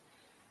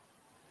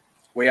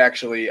 We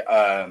actually,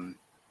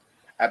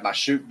 at my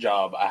shoot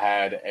job, I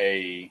had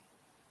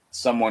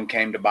someone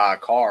came to buy a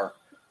car,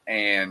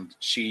 and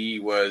she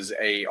was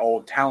a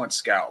old talent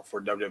scout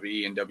for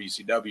WWE and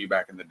WCW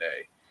back in the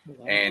day.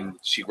 Wow. And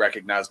she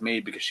recognized me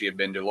because she had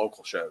been to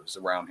local shows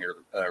around here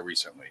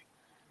recently,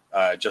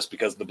 just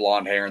because of the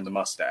blonde hair and the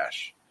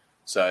mustache.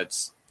 So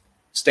it's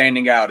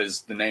standing out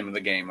is the name of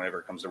the game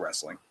whenever it comes to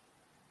wrestling.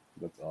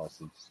 That's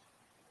awesome.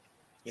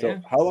 Yeah.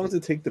 So how long does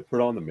it take to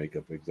put on the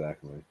makeup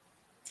exactly?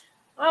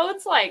 Oh,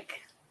 it's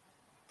like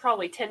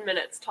probably 10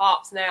 minutes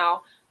tops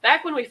now.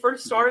 Back when we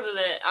first started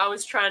it, I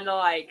was trying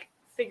to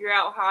figure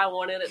out how I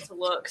wanted it to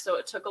look, so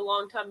it took a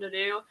long time to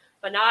do.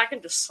 But now I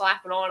can just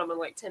slap it on them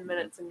in 10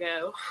 minutes and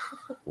go.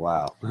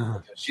 Wow.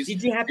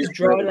 Did you have to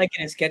draw it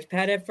in a sketch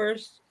pad at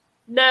first?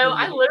 No,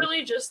 I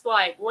literally just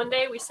one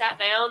day we sat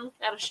down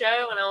at a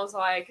show and I was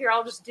like, here,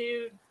 I'll just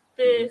do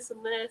this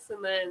and this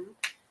and then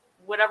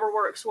whatever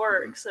works.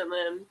 And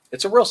then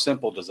it's a real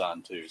simple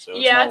design too. So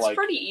it's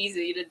pretty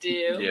easy to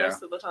do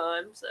most of the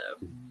time. So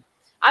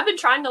I've been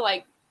trying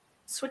to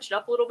switch it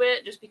up a little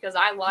bit just because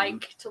I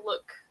like to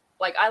look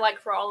I like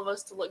for all of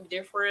us to look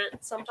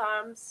different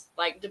sometimes.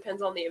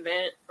 Depends on the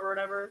event or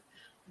whatever.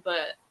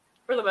 But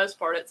for the most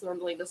part, it's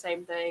normally the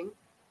same thing.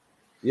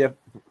 Yeah,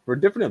 for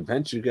different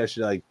events, you guys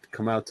should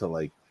come out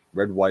to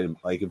red, white, and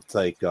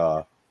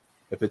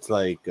if it's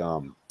what you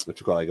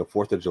call a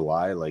 4th of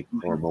July,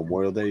 or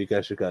Memorial Day, you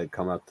guys should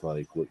come out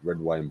to with red,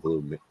 white, and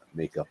blue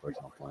makeup or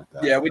something like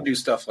that. Yeah, we do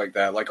stuff like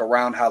that.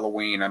 Around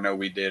Halloween, I know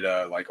we did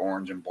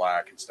orange and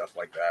black and stuff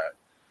like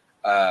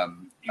that.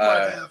 You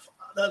might have.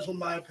 That's when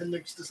my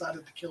appendix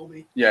decided to kill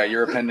me. Yeah,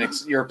 your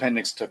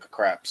appendix took a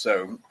crap,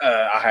 so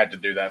I had to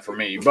do that for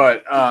me.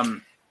 But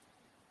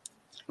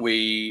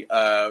we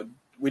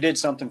did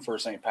something for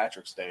St.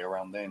 Patrick's Day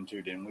around then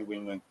too, didn't we? We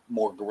went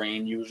more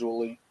green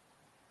usually.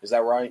 Is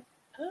that right?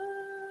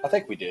 I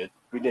think we did.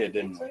 We did,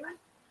 didn't we?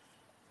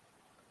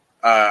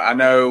 I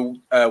know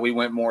we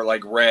went more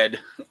red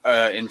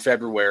in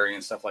February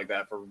and stuff like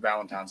that for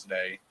Valentine's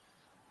Day.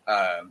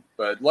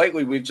 But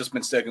lately we've just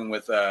been sticking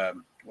with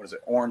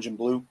orange and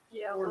blue?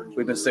 Yeah,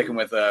 we've been sticking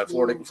with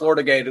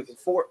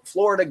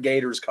Florida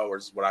Gators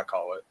colors is what I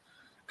call it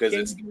because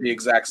it's the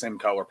exact same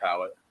color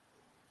palette.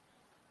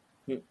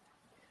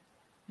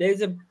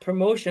 There's a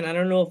promotion. I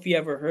don't know if you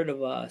ever heard of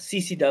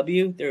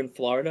CCW. They're in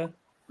Florida.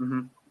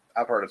 Mm-hmm.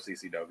 I've heard of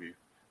CCW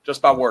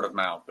just by word of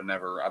mouth, but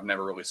I've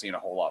never really seen a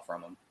whole lot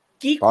from them.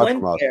 Geek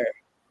went there.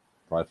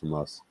 Right from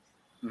us.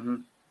 Mm-hmm.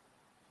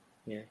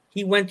 Yeah,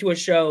 he went to a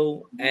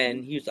show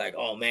and he was like,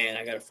 "Oh man,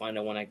 I gotta find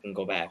out when I can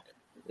go back."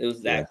 It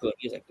was that good.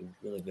 He was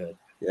really good.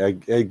 Yeah,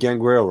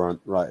 Gangrel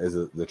is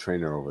the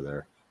trainer over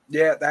there.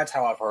 Yeah, that's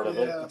how I've heard of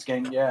it. It's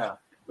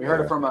we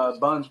heard it from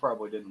Buns,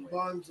 probably, didn't we?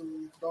 Buns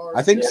and Stars.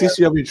 I think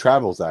CCW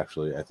travels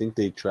actually. I think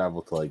they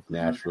travel to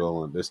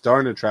Nashville, and they're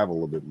starting to travel a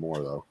little bit more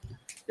though.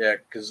 Yeah,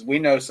 because we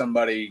know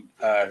somebody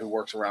who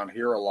works around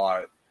here a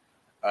lot.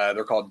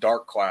 They're called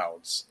Dark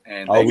Clouds,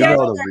 and we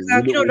know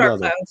Dark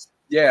Clouds.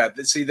 Yeah,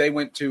 see, they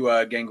went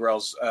to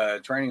Gangrel's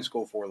training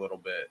school for a little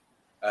bit,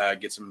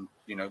 get some,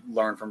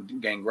 learn from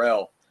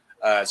Gangrel.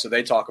 So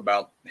they talk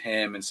about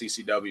him and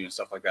CCW and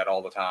stuff like that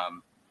all the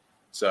time.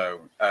 So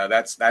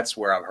that's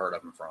where I've heard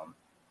of him from.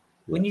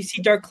 When you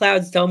see Dark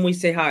Clouds, tell them we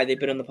say hi. They've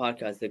been on the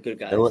podcast. They're good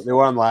guys. They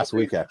were on last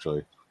week,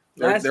 actually.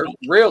 They're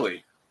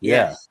really?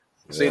 Yeah.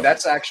 See,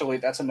 that's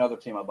another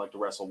team I'd like to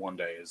wrestle one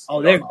day.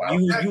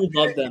 You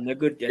love them. They're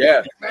good guys.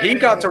 Yeah,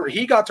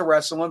 he got to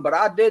wrestle one, but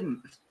I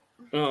didn't.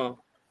 Oh.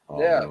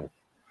 Yeah.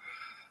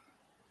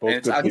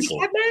 Both good people.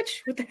 Handicap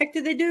match? What the heck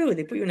did they do?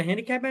 They put you in a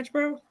handicap match,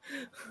 bro?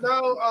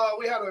 No,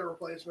 we had a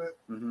replacement.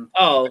 Mm-hmm.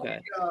 Oh,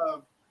 okay.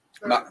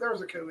 There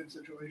was a COVID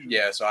situation.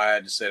 Yeah, so I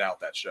had to sit out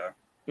that show.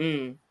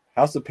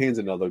 House of Pain's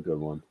another good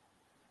one.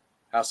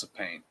 House of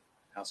Pain.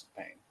 I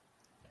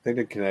think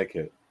in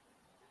Connecticut.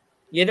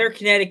 Yeah, they're a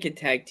Connecticut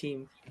tag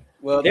team.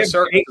 Well, the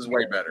circus is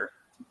way better.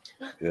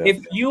 Yeah.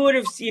 If you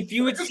would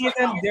see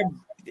them,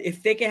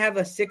 if they could have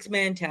a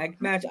 6-man tag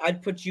match,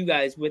 I'd put you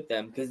guys with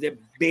them because they're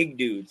big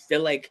dudes.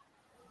 There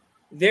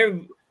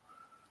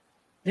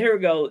we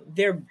go.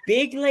 They're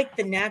big like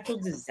the Natural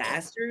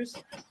Disasters,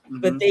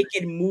 but they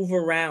can move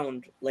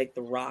around like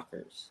the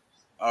Rockers.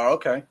 Oh,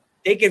 okay.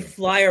 They could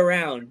fly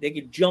around. They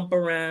could jump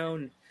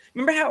around.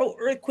 Remember how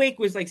Earthquake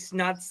was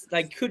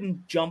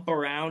couldn't jump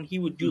around? He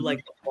would do like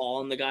the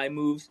ball and the guy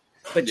moves.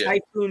 But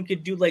Typhoon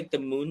could do like the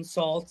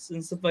moonsaults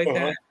and stuff like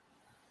that.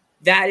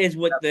 That's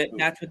what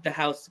the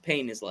House of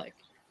Pain is like.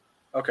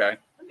 Okay.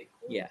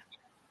 Yeah.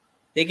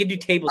 They could do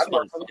table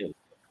spots too.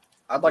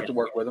 I'd like to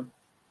work with them.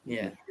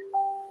 Yeah.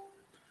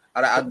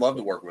 I'd love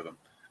to work with them.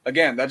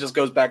 Again, that just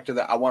goes back to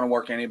I want to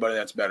work anybody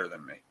that's better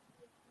than me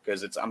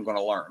because I'm going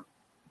to learn.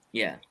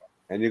 Yeah.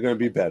 And you're going to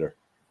be better.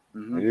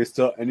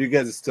 Mm-hmm. And you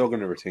guys are still going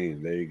to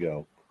retain. There you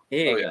go.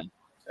 There you go.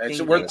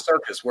 So we're the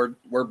circus.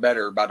 We're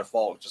better by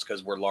default just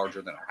because we're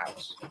larger than a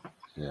house.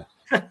 Yeah.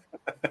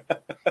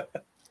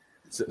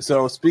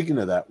 so speaking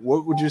of that,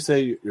 what would you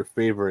say your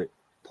favorite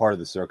part of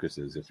the circus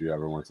is if you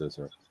ever went to the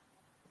circus?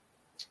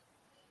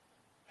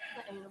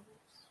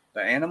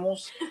 The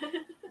animals?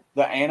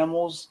 The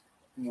animals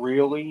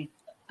really?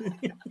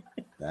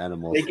 The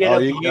animals. Oh,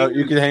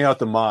 you can hang out with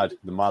the mod.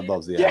 The mod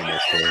loves the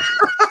animals too.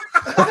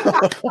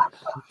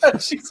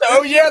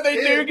 They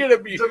do get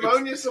abused.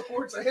 Demonia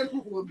supports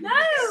animal abuse. No,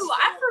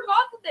 I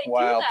forgot that they do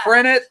that.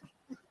 Print it.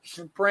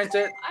 Print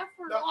it. I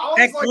forgot.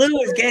 That glue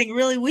is getting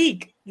really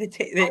weak. I was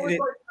like the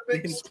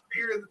big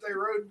spear that they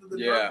rode the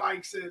dirt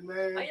bikes in,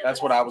 man.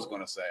 That's what I was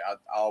going to say. I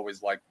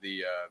always liked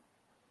the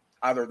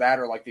either that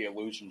or like the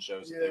illusion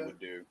shows that they would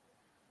do.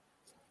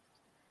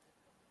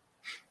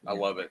 I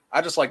love it.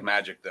 I just like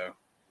Magic though,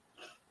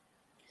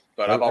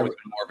 but I've always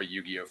been more of a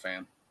Yu-Gi-Oh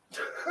fan.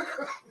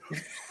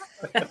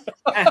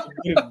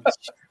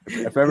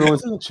 If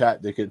everyone's in the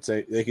chat, they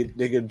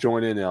could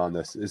join in on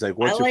this. It's like,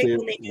 what's your favorite?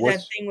 When they do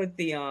that thing with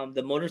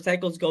the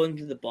motorcycles going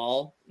to the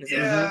ball.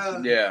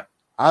 Yeah.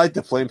 I like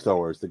the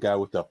flamethrowers. The guy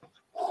with the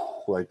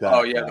like that.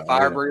 Oh yeah, the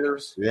fire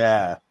breathers.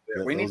 Yeah.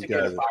 We need to get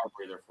a fire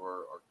breather for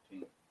our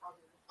team.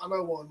 I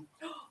know one.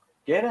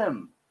 Get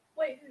him.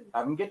 Wait, who?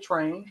 Have him get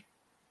trained.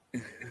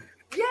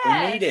 Yes. We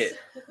need it.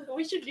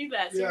 We should do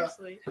that,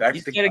 seriously. You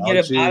just gotta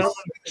get a bottle of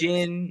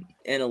gin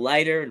and a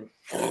lighter.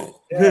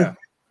 And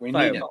we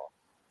need him.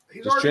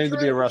 He's trained to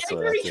be a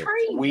wrestler.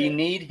 We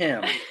need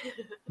him.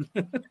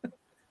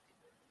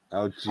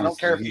 Oh, geez. I don't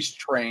care if he's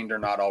trained or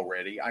not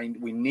already.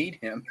 We need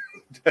him.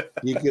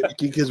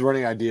 Geek is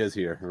running ideas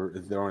here.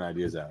 Throwing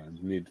ideas out.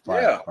 You need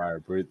fire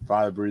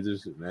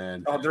breathers,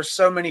 man. Oh, there's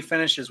so many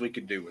finishes we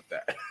could do with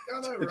that. I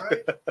know,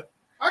 right?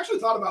 I actually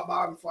thought about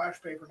buying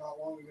flash paper not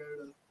long ago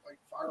to like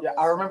fireball. Yeah,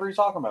 I remember you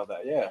talking about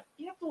that. Yeah.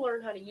 You have to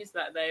learn how to use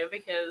that though,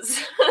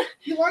 because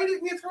you light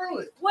it and you throw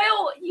it.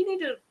 Well, you need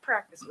to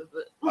practice with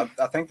it.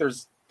 I think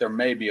there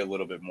may be a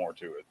little bit more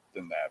to it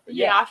than that. But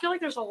yeah, I feel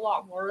like there's a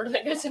lot more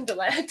that goes into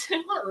that.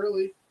 Not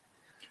really.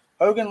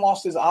 Hogan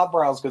lost his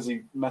eyebrows because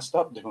he messed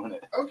up doing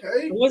it.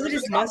 Okay. Was it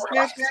his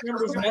mustache? I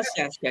remember his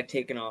mustache got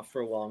taken off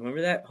for a while.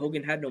 Remember that?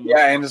 Hogan had no mustache.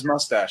 Yeah, and his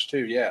mustache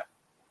too, yeah.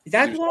 Is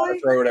that why?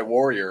 Throw it at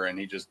Warrior and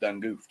he just done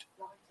goofed.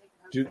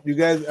 You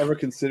guys ever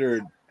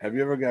considered, have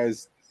you ever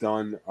guys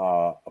done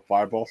a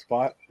fireball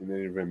spot in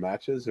any of your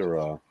matches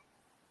or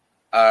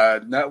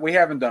no, we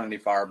haven't done any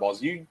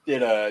fireballs. You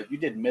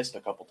did mist a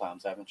couple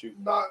times, haven't you?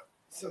 Not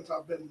since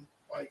I've been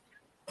like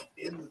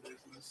in the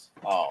business.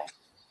 Oh.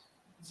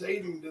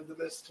 Zayden did the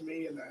mist to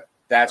me in that.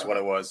 That's what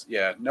it was.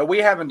 Yeah. No, we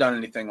haven't done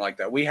anything like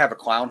that. We have a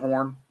clown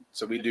horn,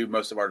 so we do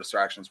most of our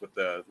distractions with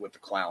the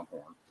clown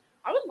horn.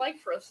 I would like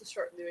for us to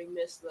start doing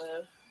this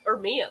though. Or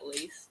me at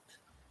least.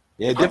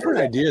 Yeah, different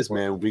ideas,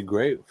 man, would be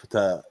great.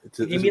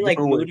 You'd be like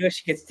Muda.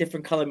 She gets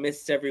different color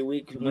mists every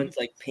week. One's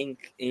like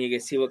pink, and you can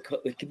see what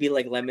it could be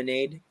like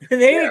lemonade.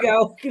 There you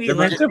go.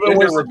 Different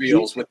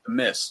reveals with the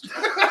mist.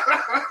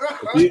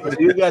 If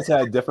you guys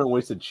had different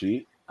ways to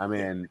cheat, I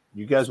mean,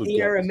 you guys would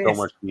get so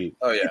much heat.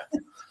 Oh yeah,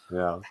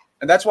 yeah.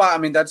 And that's why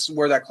that's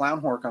where that clown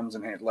horn comes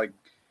in hand. Like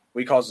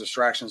we cause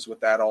distractions with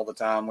that all the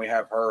time. We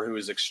have her who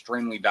is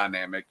extremely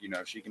dynamic.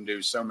 She can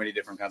do so many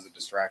different kinds of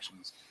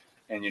distractions.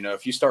 And,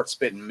 if you start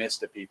spitting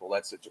mist at people,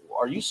 that's it.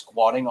 Are you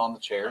squatting on the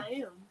chair?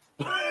 I am.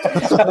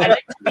 I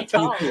like to be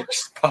tall.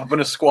 Popping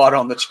a squat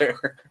on the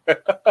chair.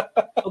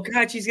 Oh,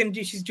 God, she's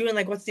doing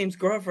like what's name's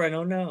girlfriend.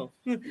 Oh, no.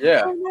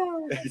 Yeah. Oh,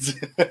 no.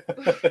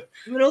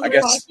 Middle of the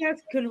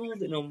podcast, couldn't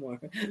hold it no more.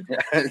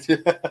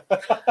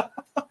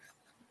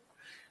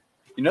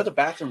 The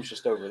bathroom's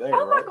just over there,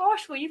 Oh, right? my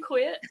gosh, will you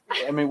quit?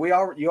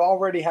 You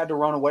already had to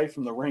run away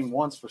from the ring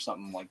once for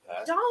something like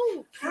that.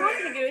 Don't. We're not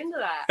going to go into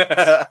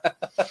that.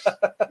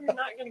 You're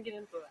not going to get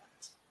into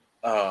that.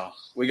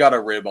 We got a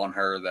rib on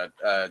her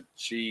that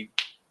she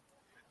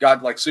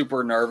got like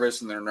super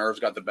nervous and their nerves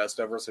got the best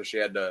of her. So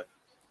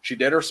she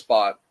did her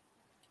spot,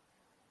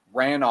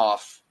 ran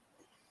off,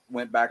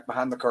 went back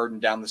behind the curtain,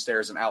 down the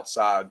stairs and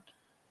outside,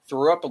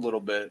 threw up a little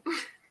bit.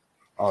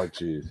 Oh,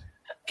 jeez.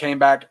 Came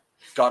back,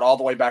 got all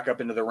the way back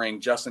up into the ring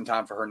just in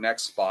time for her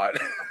next spot.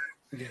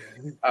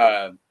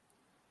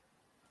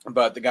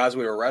 But the guys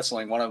we were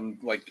wrestling, one of them,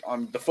 like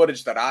on the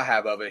footage that I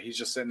have of it, he's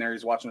just sitting there,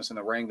 he's watching us in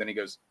the ring. Then he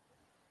goes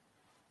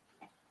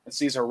and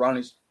sees her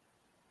run.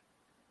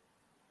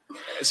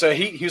 So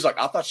he was like,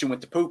 I thought she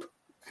went to poop.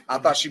 I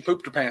thought she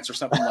pooped her pants or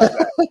something like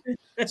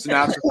that. So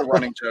now it's just a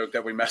running joke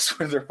that we mess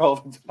with her all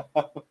the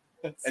time.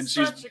 And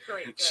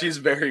she's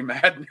very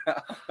mad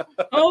now.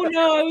 Oh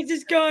no, I was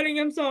just cutting.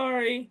 I'm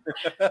sorry.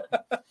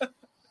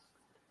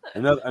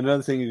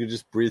 Another thing, you could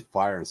just breathe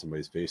fire in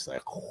somebody's face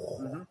like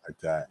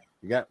that.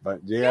 You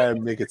gotta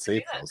make it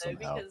safe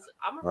somehow. Because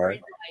I'm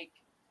afraid like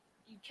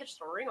you catch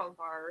the ring on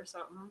fire or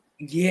something.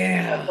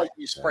 Yeah, like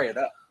you spray it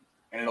up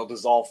and it'll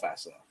dissolve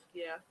fast enough.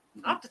 Yeah,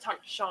 I'll have to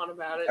talk to Sean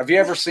about it. Have you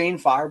ever seen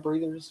fire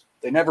breathers?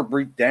 They never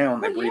breathe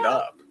down; they breathe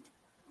up.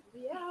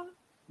 Yeah.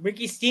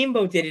 Ricky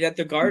Steamboat did it at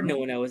the Gardner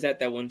when I was at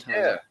that one time.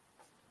 Yeah.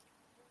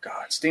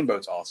 God,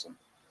 Steamboat's awesome.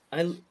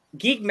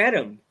 Geek met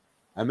him.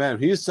 I met him.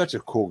 He's such a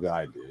cool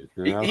guy, dude.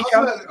 You know?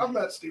 I've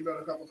met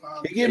Steamboat a couple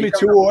times. He gave me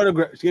two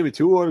autographs. He gave me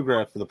 2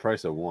 autographs for the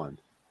price of one.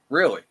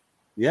 Really?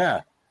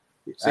 Yeah.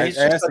 So he's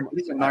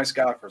a nice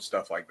guy for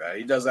stuff like that.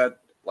 He does that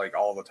like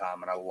all the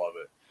time, and I love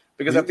it.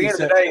 Because at the end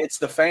of the day, it's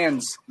the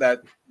fans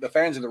are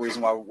the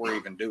reason why we're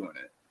even doing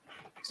it.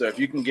 So if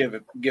you can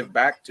give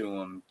back to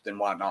them, then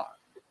why not?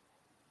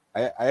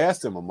 I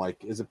asked him, I'm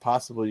like, is it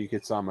possible you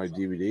could sign my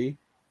DVD?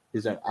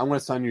 He's like, I'm going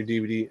to sign your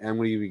DVD, and I'm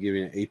going to even give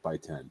you an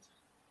 8x10.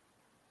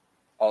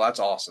 Oh, that's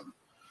awesome.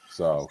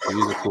 So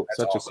he's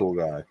such a cool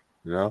guy,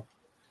 you know?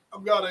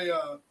 I've got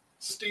a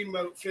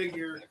Steamboat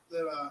figure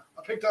that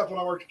I picked up when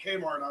I worked at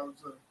Kmart. I was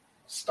a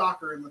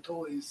stalker in the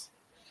toys.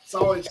 So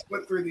I always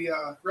went through the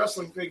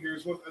wrestling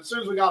figures. As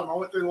soon as we got them, I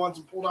went through the ones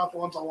and pulled out the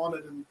ones I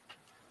wanted and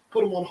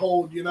put them on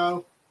hold, you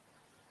know?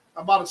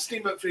 I bought a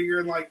Steamboat figure,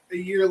 and like a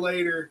year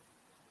later,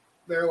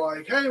 they're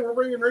like, hey, we're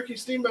bringing Ricky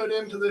Steamboat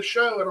into this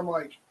show. And I'm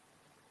like,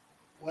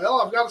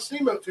 well, I've got a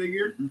Steamboat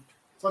figure.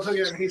 So I took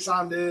it and he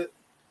signed it.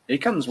 He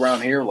comes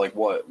around here like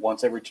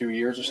once every 2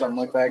 years or something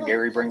like that.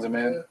 Gary brings him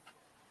in.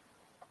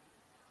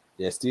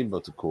 Yeah,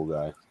 Steamboat's a cool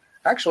guy.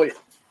 Actually,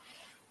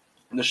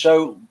 the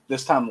show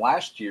this time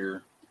last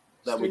year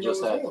that we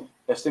just had,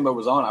 that Steamboat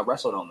was on, I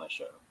wrestled on that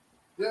show.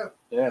 Yeah.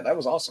 Yeah, that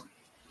was awesome.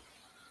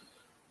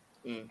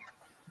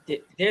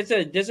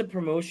 There's a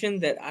promotion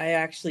that I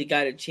actually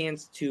got a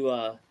chance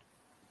to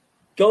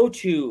go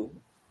to.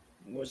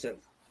 Was it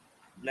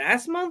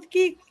last month,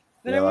 Geek?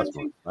 That I went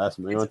to? Last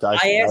month. It's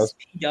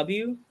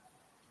ISPW.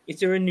 It's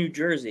there in New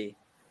Jersey.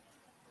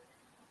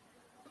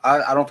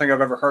 I don't think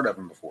I've ever heard of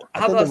him before.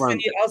 I'll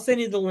send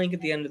you the link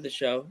at the end of the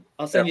show.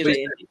 I'll send you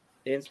the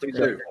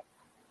Instagram.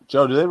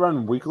 Joe, do they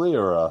run weekly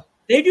or?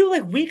 They do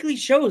like weekly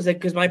shows. Like,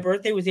 because my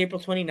birthday was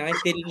April 29th.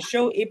 They did a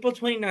show April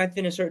 29th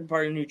in a certain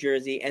part of New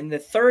Jersey, and the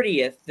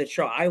 30th, the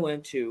show I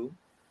went to,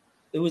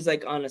 it was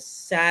like on a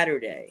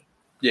Saturday.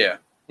 Yeah.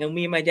 And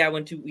me and my dad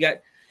went to. We got.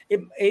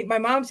 My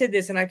mom said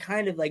this, and I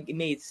kind of like it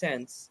made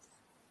sense.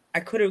 I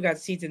could have got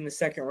seats in the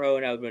second row,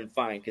 and I would have been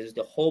fine because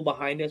the hole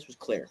behind us was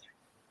clear.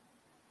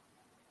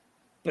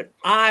 But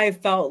I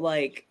felt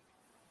like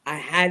I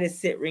had to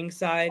sit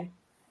ringside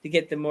to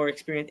get the more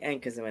experience, and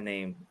because of my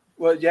name.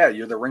 Well, yeah,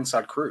 you're the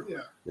ringside crew.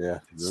 Yeah,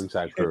 the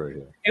ringside crew right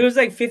here. It was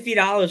like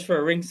 $50 for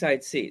a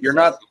ringside seat. You're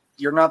not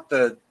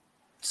the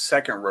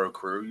second row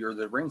crew. You're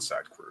the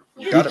ringside crew.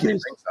 You got to be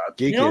ringside.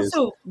 And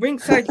also,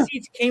 ringside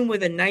seats came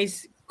with a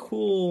nice,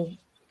 cool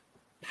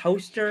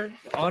poster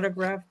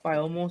autographed by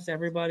almost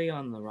everybody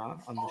on the show.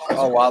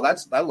 Oh wow,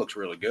 that looks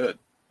really good.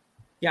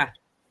 Yeah.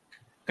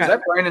 Is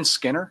that Brandon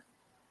Skinner?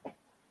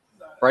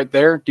 Right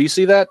there. Do you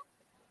see that?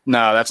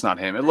 No, that's not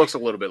him. It looks a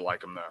little bit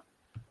like him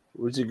though.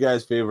 What's your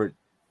guys' favorite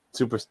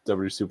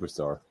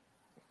superstar?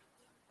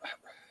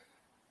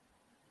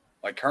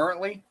 Like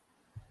currently?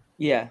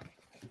 Yeah.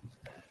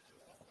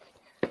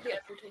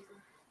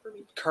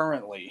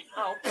 Currently.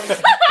 Oh. I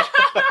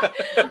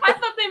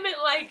thought they meant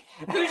like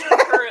who's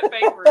your current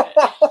favorite?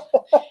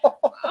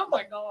 Oh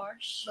my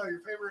gosh. No, your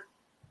favorite?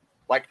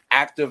 Like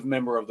active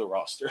member of the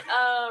roster.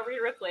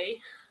 Rhea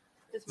Ripley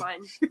is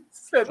mine.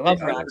 I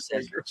love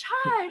Roxanne.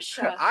 Gosh.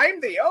 I'm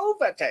the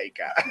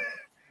Overtaker.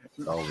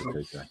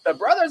 The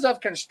Brothers of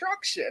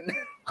Construction.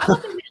 I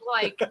thought they meant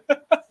like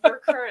your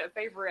current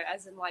favorite,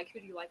 as in like who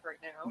do you like right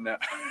now?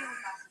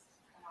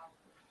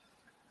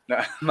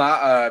 No,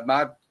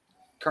 my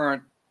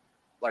current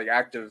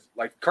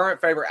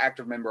current favorite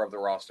active member of the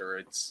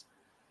roster.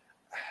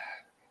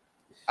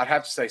 I'd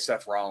have to say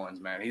Seth Rollins,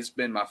 man. He's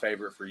been my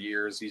favorite for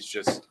years. He's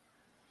just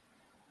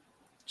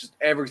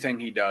everything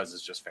he does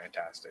is just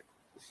fantastic.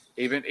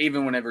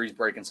 Even whenever he's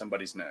breaking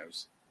somebody's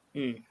nose.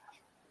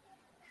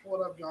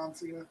 What up, John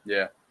Cena?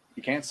 Yeah,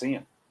 you can't see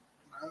him.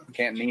 No. You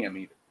can't knee him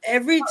either.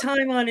 every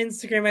time on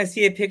Instagram I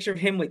see a picture of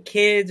him with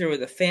kids or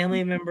with a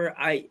family member,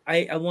 I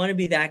want to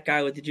be that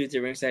guy with the Dudes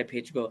at Ringside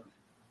page. Go,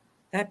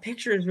 that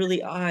picture is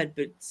really odd,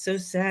 but so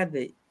sad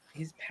that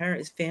his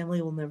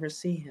family will never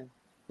see him.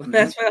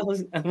 That's why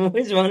I'm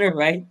always want to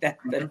write that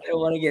I don't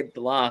want to get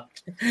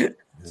blocked.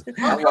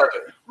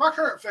 My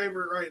current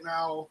favorite right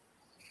now,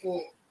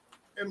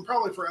 and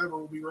probably forever,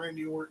 will be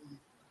Randy Orton.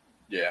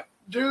 Yeah.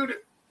 Dude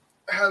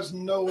has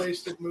no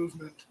wasted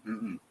movement.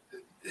 Mm-mm.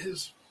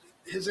 His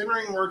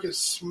in-ring work is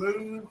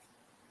smooth.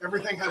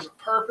 Everything has a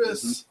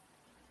purpose.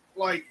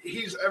 Like,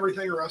 he's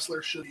everything a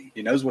wrestler should be.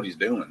 He knows what he's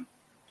doing.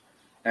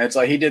 And it's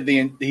like he did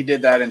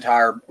that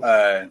entire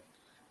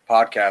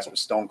podcast with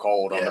Stone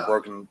Cold on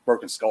the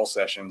Broken Skull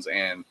sessions.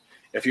 And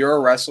if you're a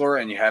wrestler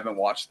and you haven't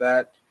watched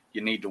that,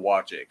 you need to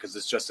watch it because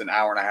it's just an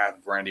hour and a half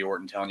of Randy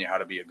Orton telling you how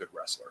to be a good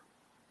wrestler.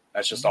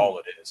 That's just all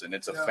it is. And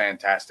it's a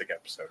fantastic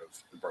episode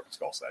of the Broken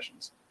Skull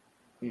sessions.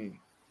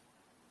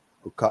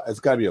 It's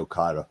got to be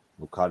Okada.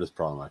 Okada's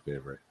probably my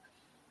favorite.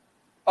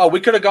 Oh, we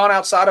could have gone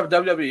outside of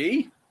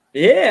WWE?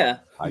 Yeah.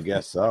 I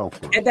guess so.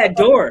 At that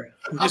door.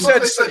 I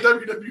thought they said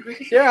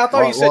WWE. Yeah, I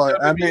thought you said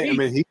WWE. I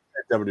mean, he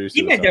said WWE.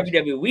 He meant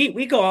WWE.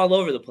 We go all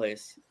over the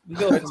place. We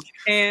go from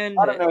Japan.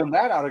 I'd have known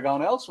that. I'd have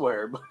gone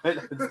elsewhere. But I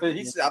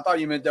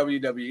thought you meant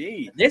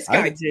WWE. This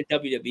guy did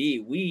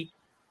WWE.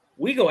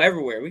 We go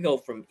everywhere. We go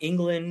from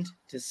England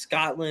to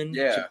Scotland,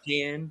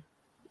 Japan.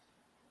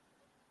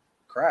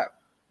 Crap.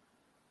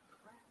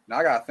 Now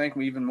I gotta think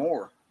even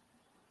more.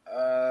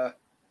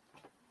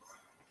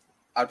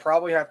 I'd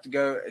probably have to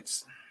go.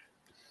 It's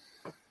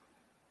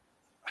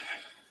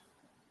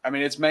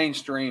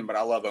mainstream, but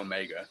I love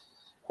Omega.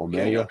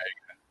 Omega?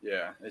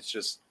 Yeah, it's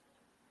just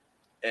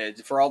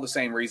for all the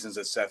same reasons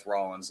as Seth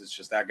Rollins. It's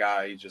just that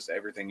guy.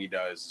 Everything he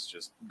does is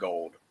just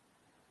gold.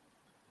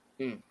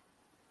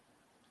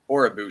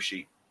 Or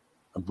Ibushi.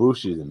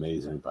 Ibushi is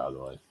amazing, by the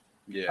way.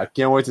 Yeah, I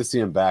can't wait to see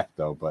him back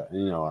though. But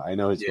I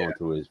know he's going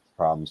through his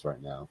problems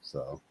right now.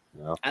 So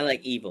I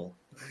like Evil.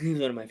 He's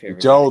one of my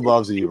favorites. Joe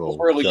loves Evil. Evil's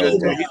really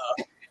good.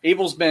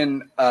 Evil's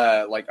been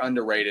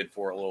underrated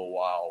for a little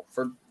while.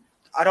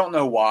 I don't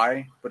know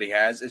why, but he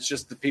has. It's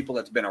just the people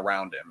that's been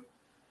around him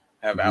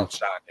have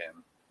outshined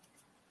him.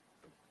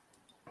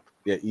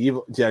 Yeah,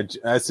 Evil. Yeah,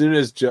 as soon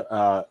as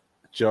Joe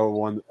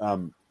won,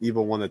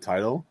 Evil won the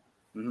title.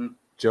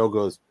 Joe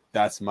goes,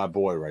 "That's my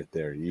boy right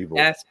there, Evil."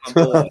 That's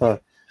my boy.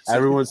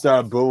 Everyone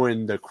started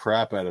booing the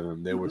crap out of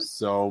him. They were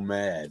so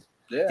mad.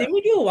 Yeah. Didn't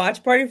we do a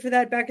watch party for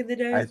that back in the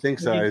day? I think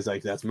so. He's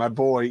like, "That's my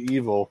boy,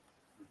 Evil."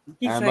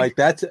 And I'm like,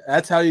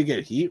 that's how you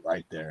get heat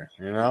right there,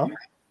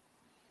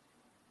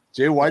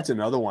 Jay White's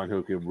another one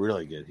who could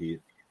really get heat.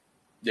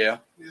 Yeah,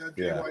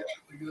 Jay White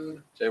should be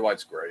good. Jay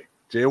White's great.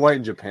 Jay White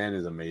in Japan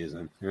is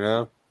amazing.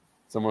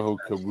 Someone who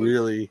could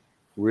really,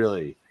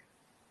 really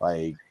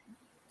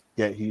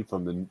get heat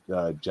from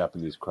the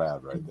Japanese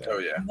crowd right there. Oh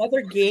yeah.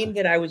 Another game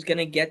that I was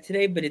gonna get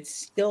today, but it's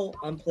still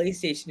on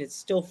PlayStation. It's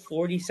still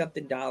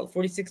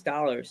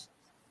 $46.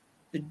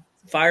 The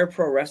Fire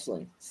Pro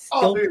Wrestling.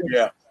 Still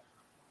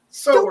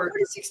So worth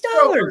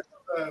 $46.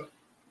 I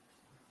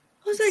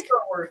was like, so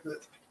worth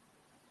it.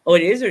 Oh,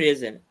 it is or it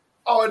isn't?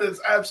 Oh, it is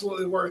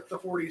absolutely worth the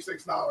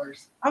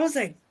 $46. I was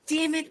like,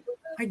 damn it.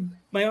 I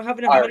don't have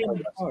enough money on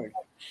the card.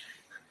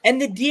 And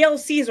the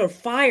DLCs are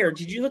fire.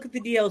 Did you look at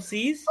the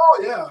DLCs?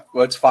 Oh, yeah.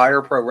 Well, it's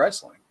Fire Pro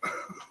Wrestling.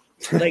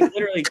 Like,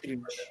 literally.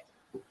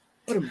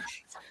 The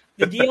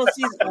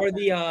DLCs are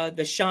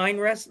the Shine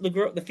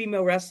the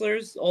female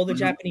wrestlers, all the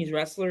Japanese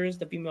wrestlers,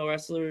 the female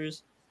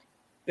wrestlers.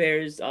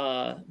 There's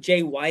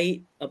Jay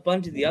White, a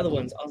bunch of the other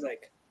ones. I was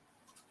like,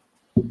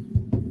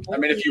 I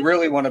mean, if you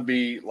really want to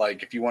be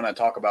if you want to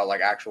talk about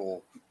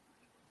actual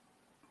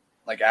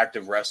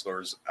active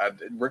wrestlers,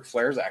 Ric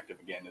Flair's active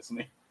again, isn't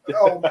he?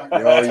 Oh my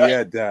God! Oh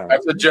yeah, damn.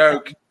 That's a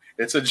joke.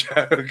 It's a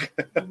joke.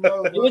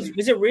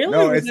 Was it real?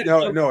 No,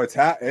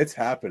 it's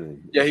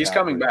happening. Yeah, he's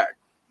coming back.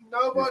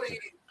 Nobody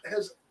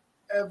has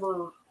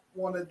ever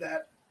wanted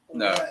that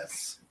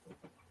less.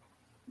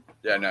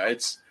 Yeah, no,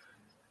 it's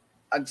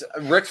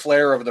Ric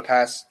Flair over the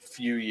past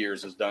few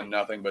years has done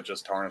nothing but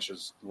just tarnish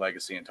his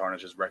legacy and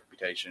tarnish his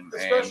reputation.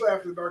 Especially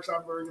after the Dark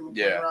Side of the Ring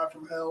and Ride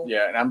from Hell.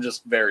 Yeah, and I'm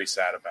just very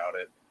sad about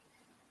it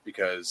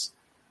because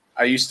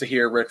I used to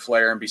hear Ric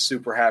Flair and be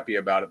super happy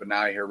about it, but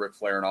now I hear Ric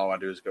Flair and all I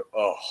do is go,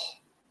 oh.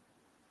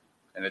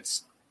 And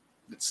it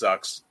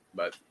sucks,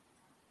 but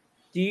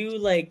do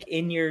you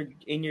in your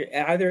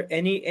either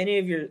any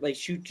of your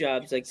shoot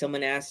jobs,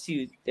 someone asks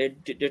you,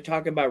 they're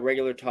talking about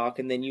regular talk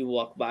and then you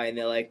walk by and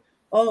they're like,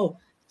 oh,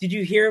 did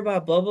you hear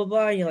about blah blah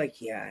blah? And you're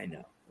like, yeah, I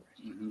know.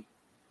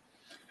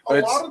 A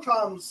lot of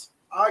times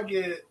I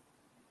get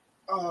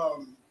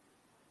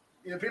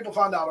people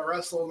find out a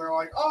wrestler and they're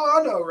like, oh,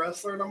 I know a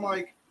wrestler, and I'm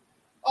like,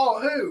 oh,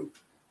 who?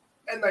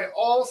 And they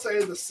all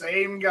say the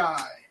same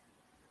guy.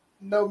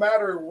 No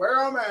matter where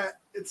I'm at,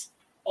 it's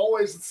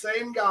always the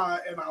same guy,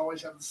 and I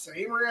always have the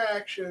same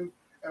reaction,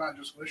 and I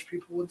just wish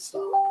people would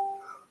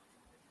stop.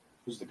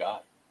 Who's the guy?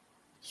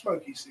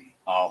 Smokey C.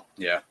 Oh,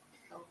 yeah.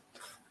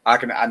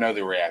 I know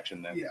the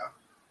reaction then. Yeah.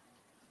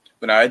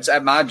 But no, it's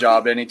at my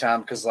job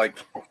anytime because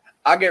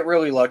I get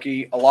really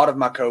lucky. A lot of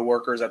my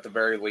coworkers, at the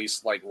very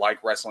least, like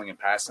wrestling in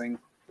passing.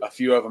 A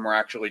few of them are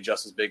actually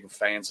just as big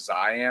fans as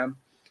I am.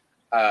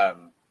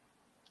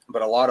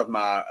 But a lot of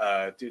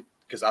my,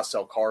 because I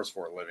sell cars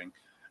for a living,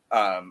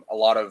 a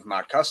lot of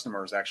my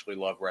customers actually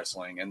love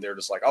wrestling, and they're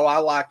just like, "Oh, I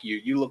like you.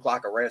 You look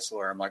like a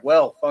wrestler." I'm like,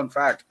 "Well, fun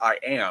fact, I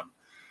am."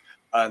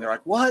 And they're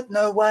like, "What?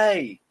 No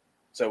way!"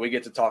 So we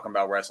get to talking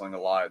about wrestling a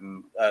lot,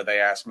 and they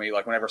asked me,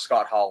 like, whenever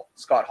Scott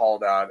Hall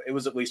died, it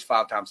was at least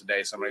 5 times a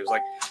day. Somebody was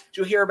like, "Did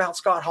you hear about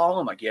Scott Hall?"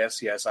 I'm like,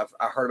 "Yes.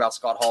 I heard about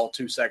Scott Hall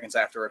 2 seconds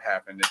after it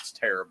happened. It's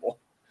terrible."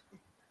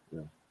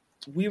 Yeah.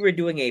 We were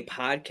doing a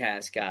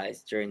podcast,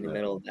 guys, during the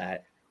middle of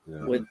that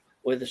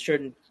with a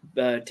certain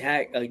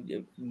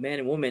tag, man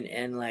and woman,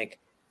 and like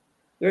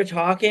we were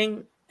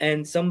talking,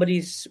 and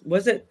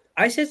was it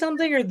I said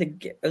something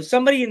or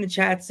somebody in the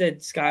chat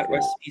said Scott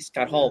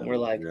Hall, and we're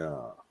like,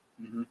 no,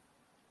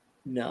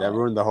 that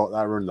ruined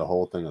the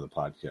whole thing of the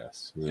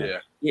podcast.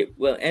 Yeah.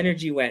 Well,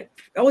 energy went.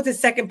 That was the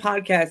second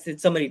podcast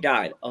that somebody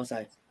died. I was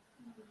like,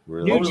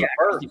 really? New Jack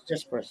was the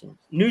first person.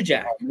 New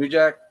Jack. New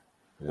Jack.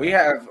 Yeah. We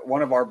have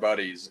one of our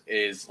buddies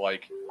is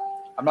like,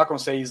 I'm not going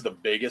to say he's the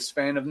biggest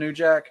fan of New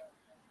Jack,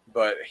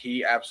 but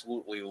he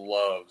absolutely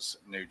loves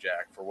New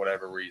Jack for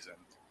whatever reason.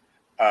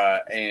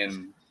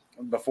 And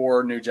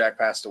before New Jack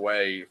passed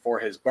away, for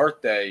his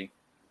birthday,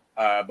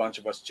 a bunch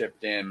of us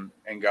chipped in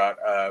and got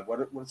what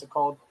is it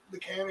called? The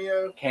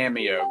cameo.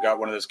 Got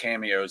one of those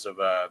cameos of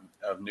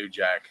New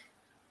Jack,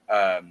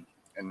 and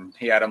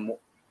we had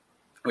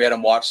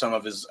him watch some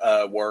of his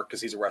work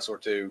because he's a wrestler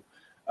too.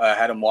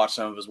 Had him watch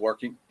some of his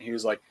work. He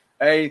was like,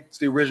 "Hey, it's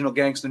the original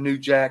gangster New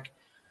Jack.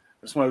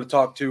 I just wanted to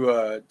talk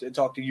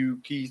to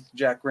you, Keith,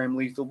 Jack Graham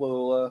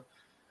Lethal."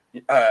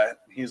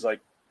 He's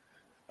like,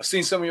 "I've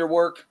seen some of your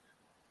work.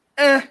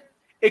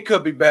 It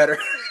could be better."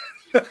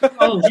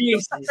 Oh,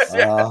 Jesus.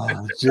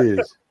 Oh,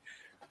 jeez.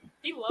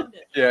 He loved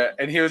it. Yeah,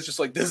 and he was just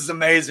like, "This is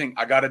amazing.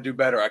 I got to do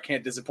better. I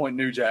can't disappoint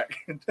New Jack."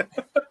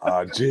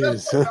 Oh,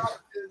 jeez.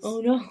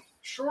 Oh, no.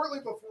 Shortly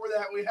before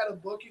that, we had a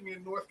booking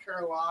in North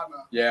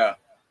Carolina. Yeah.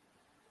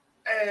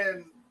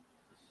 And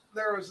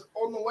there was,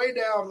 on the way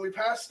down, we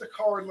passed the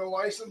car and the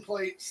license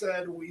plate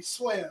said, "We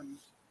swim."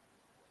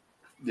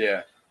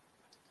 Yeah.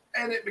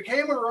 And it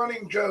became a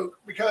running joke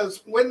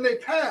because when they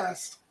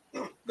passed,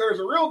 there's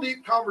a real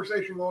deep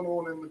conversation going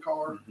on in the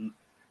car.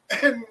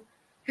 Mm-hmm. And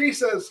he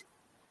says,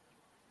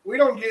 "We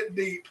don't get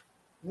deep.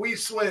 We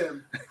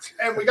swim."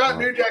 And we got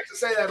New Jack to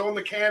say that on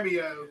the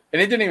cameo.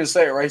 And he didn't even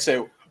say it right. He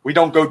said, "We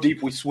don't go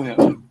deep. We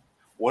swim."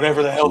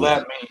 Whatever the hell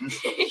that means.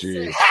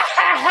 Jeez.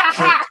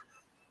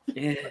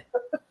 Yeah.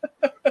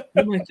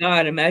 Oh my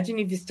God! Imagine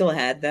if he still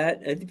had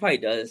that. He probably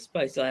does.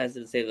 Probably still has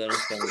it saved on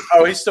his phone.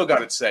 Oh, he's still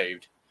got it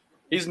saved.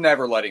 He's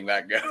never letting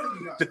that go.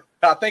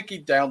 I think he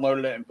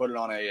downloaded it and put it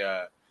on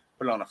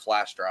a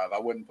flash drive. I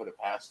wouldn't put it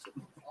past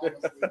him.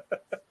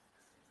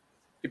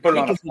 He put it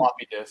on a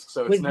floppy disk.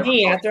 So with it's never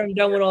me, after I'm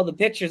done with all the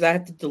pictures, I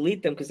have to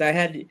delete them because I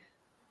had a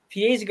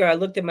few days ago. I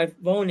looked at my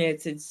phone and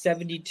it said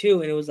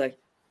 72, and it was like,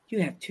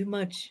 "You have too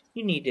much.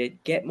 You need to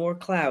get more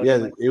cloud." Yeah,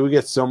 like, it would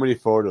get so many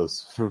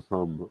photos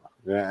from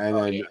and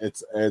then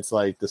it's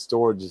like the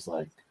storage is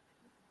like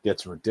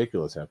gets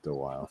ridiculous after a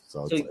while.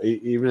 So it's,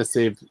 even to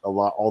save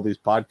all these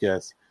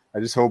podcasts, I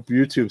just hope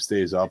YouTube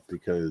stays up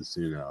because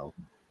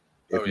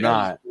if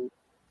not,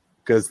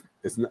 because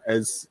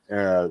it's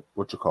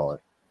what you call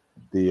it,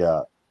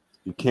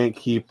 you can't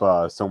keep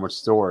so much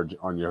storage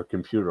on your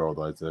computer,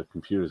 otherwise the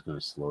computer's going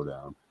to slow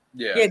down.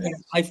 Yeah,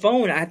 my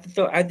phone. I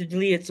had to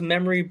delete some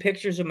memory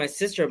pictures of my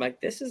sister. I'm like,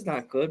 this is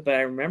not good, but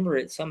I remember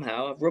it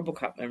somehow. I have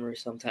RoboCop memory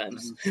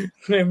sometimes. I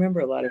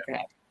remember a lot of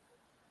crap.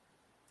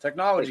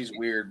 Technology's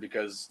weird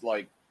because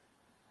like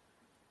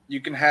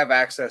you can have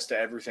access to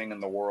everything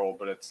in the world,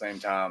 but at the same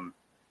time,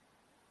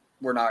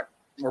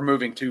 we're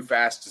moving too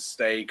fast to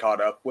stay caught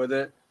up with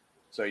it.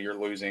 So you're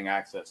losing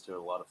access to a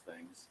lot of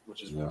things,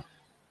 which is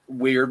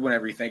weird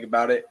whenever you think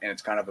about it, and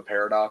it's kind of a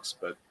paradox,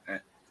 but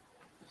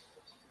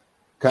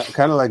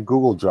Kind of like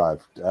Google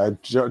Drive.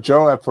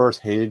 Joe at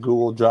first hated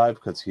Google Drive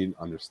because he didn't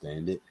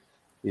understand it.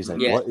 He's like,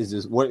 "What is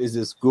this? What is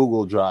this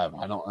Google Drive?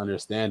 I don't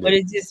understand it.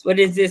 What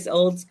is this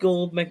old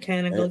school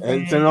mechanical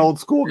thing?" It's an old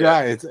school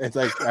guy. It's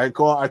like I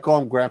call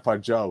him Grandpa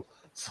Joe.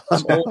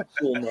 Old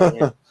school,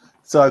 man.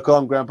 So I call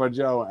him Grandpa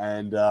Joe,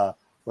 and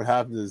what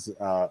happens is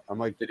I'm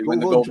like,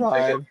 Google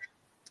Drive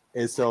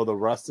is so the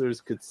wrestlers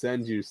could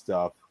send you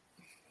stuff,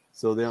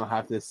 so they don't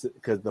have to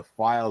because the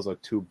files are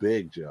too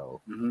big,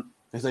 Joe. Mm-hmm.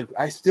 It's like,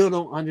 I still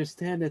don't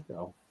understand it,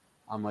 though.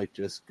 I'm like,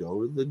 just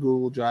go to the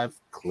Google Drive,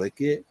 click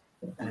it,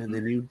 and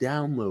then you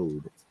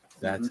download.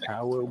 That's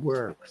how it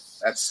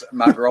works. That's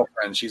my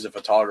girlfriend. She's a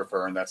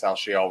photographer, and that's how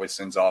she always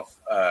sends off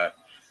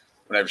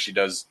whenever she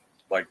does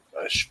like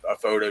a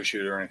photo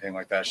shoot or anything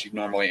like that. She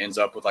normally ends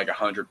up with like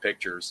 100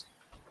 pictures,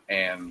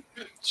 and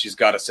she's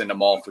got to send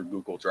them all through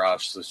Google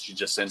Drive. So she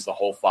just sends the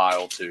whole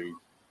file to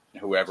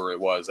whoever it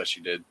was that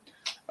she did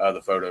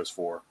the photos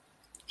for.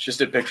 She just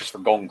did pictures for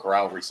Golden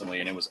Corral recently,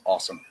 and it was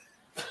awesome.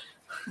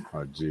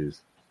 Oh,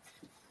 jeez.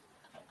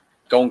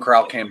 Golden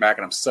Corral came back,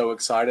 and I'm so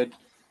excited.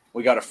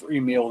 We got a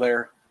free meal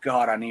there.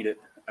 God, I need it.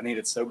 I need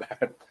it so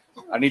bad.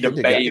 I need to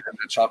bathe in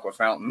the chocolate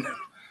fountain.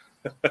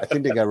 I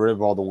think they got rid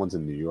of all the ones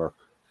in New York.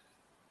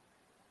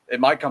 It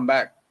might come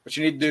back. What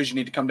you need to do is you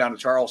need to come down to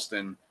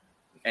Charleston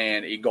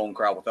and eat Golden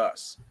Corral with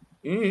us.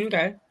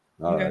 Okay.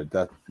 All right.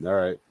 That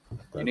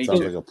need sounds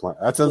to. like a plan.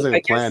 That sounds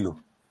like a plan.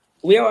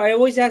 I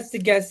always ask the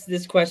guests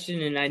this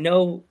question, and I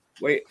know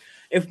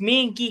if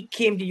me and Geek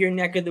came to your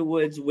neck of the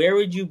woods, where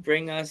would you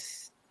bring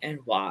us and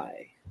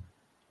why?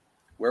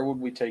 Where would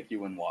we take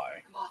you and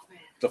why?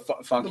 The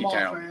funky The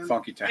town. Mothman.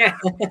 Funky town.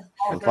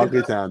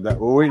 Funky town.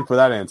 We're waiting for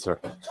that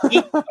answer.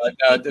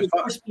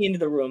 Push me into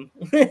the room.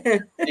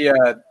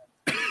 Yeah.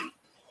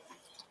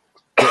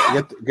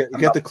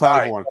 Get the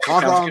cloud horn.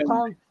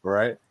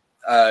 Right.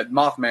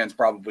 Mothman's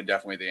probably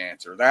definitely the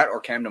answer. That or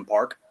Camden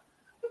Park.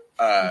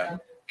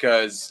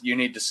 Because you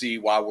need to see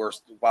why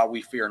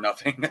we fear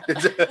nothing.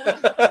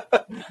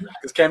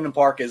 Because Camden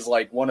Park is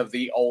like one of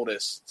the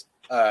oldest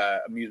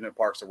amusement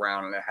parks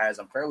around, and it has,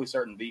 I'm fairly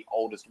certain, the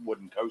oldest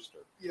wooden coaster.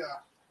 Yeah.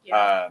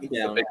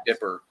 The Big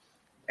Dipper.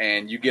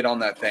 And you get on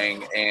that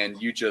thing,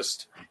 and you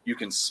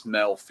can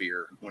smell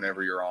fear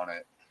whenever you're on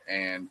it.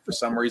 And for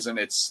some reason,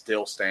 it's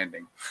still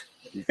standing.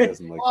 Geek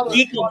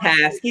will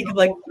pass. Geek will be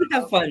like,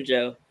 have fun,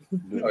 Joe.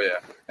 Oh yeah,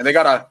 and they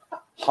got a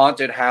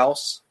haunted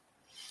house.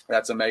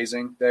 That's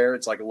amazing. There,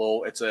 it's like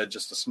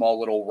just a small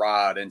little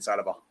ride inside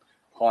of a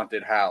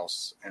haunted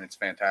house, and it's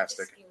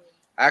fantastic.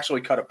 I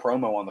actually cut a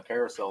promo on the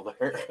carousel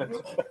there.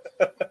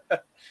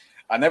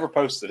 I never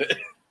posted it.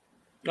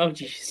 Oh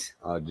jeez.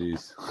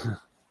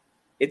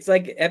 It's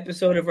like an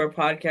episode of our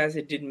podcast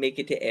that didn't make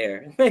it to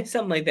air. Like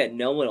something like that.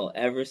 No one will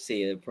ever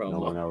see the promo. No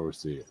one will ever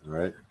see it,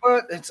 right?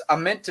 But I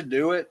meant to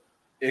do it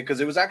because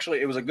it was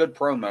a good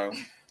promo,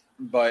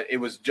 but it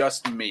was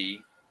just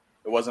me.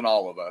 It wasn't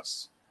all of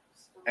us.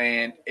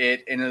 And I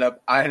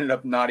ended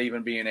up not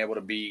even being able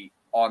to be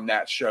on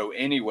that show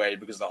anyway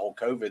because of the whole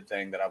COVID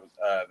thing that I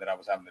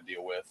was having to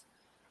deal with.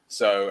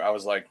 So I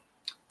was like,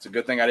 it's a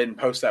good thing I didn't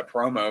post that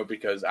promo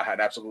because I had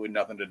absolutely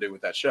nothing to do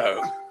with that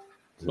show.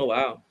 Oh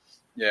wow.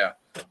 Yeah.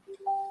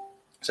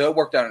 So it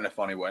worked out in a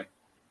funny way.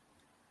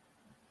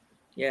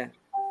 Yeah.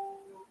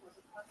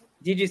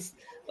 You just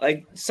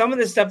like some of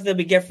the stuff that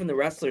we get from the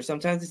wrestlers.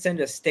 Sometimes they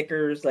send us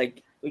stickers.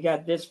 Like we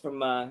got this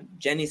from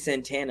Jenny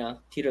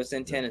Santana, Tito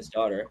Santana's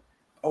daughter.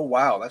 Oh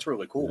wow, that's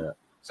really cool. Yeah.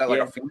 Is that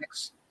like a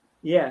phoenix?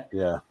 Yeah.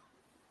 Yeah.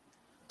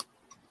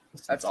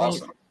 That's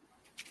awesome.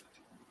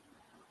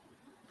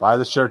 Buy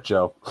the shirt,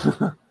 Joe.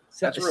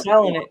 That's really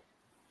selling cool.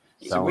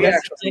 it. So we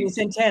Jenny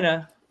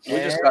Santana. We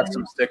just got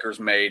some stickers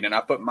made, and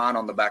I put mine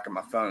on the back of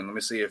my phone. Let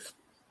me see if.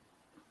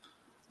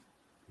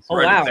 Oh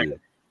wow!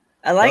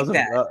 I like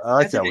that. I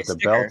like that with the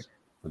belt.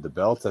 With the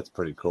belts, that's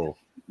pretty cool.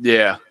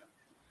 Yeah.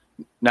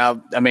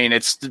 Now, I mean,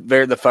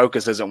 the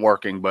focus isn't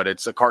working, but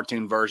it's a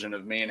cartoon version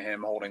of me and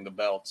him holding the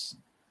belts.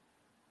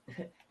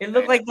 It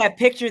looked like that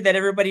picture that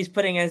everybody's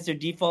putting as their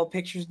default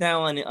pictures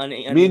now on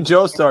Me and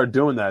Joe started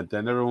doing that.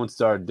 Then everyone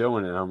started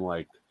doing it. I'm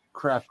like,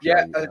 crap.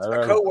 Yeah,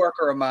 a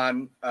coworker of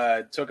mine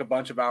took a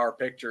bunch of our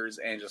pictures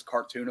and just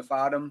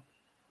cartoonified them.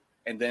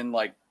 And then,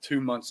 like 2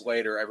 months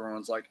later,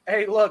 everyone's like,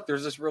 "Hey, look,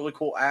 there's this really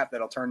cool app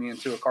that'll turn you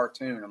into a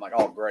cartoon." I'm like,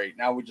 "Oh, great!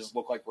 Now we just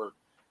look like we're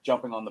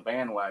jumping on the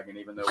bandwagon,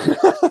 even though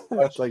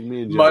that's like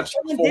me and Joe. Much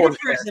before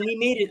and he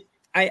made it.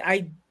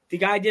 The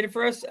guy did it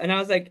for us, and I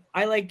was like,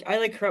 I like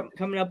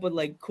coming up with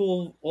like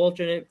cool,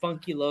 alternate,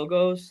 funky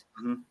logos.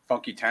 Mm-hmm.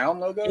 Funky town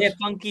logos. Yeah,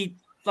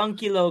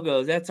 funky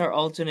logos. That's our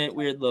alternate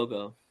weird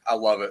logo. I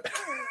love it.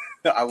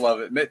 I love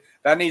it.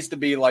 That needs to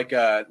be like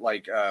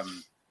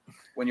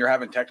when you're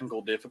having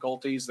technical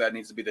difficulties. That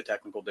needs to be the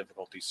technical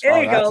difficulties.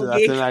 There you go.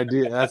 That's an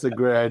idea. That's a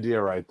great idea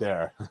right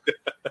there.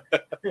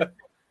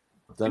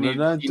 You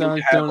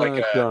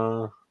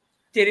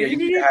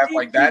need to have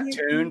like that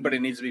tune, but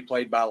it needs to be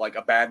played by like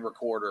a bad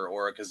recorder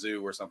or a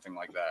kazoo or something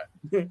like that.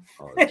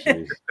 Oh,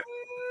 jeez.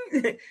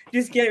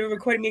 Just get it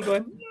recording me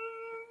going.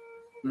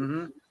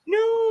 Mm-hmm.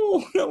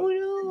 No.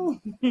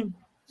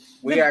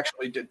 We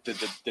actually did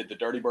the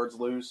Dirty Birds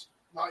lose?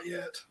 Not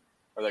yet.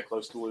 Are they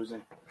close to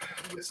losing?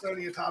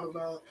 Estonia titled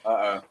up.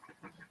 Uh-oh.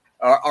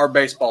 Our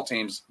baseball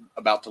team's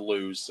about to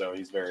lose, so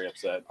he's very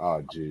upset.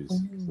 Oh, jeez.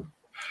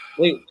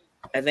 Wait,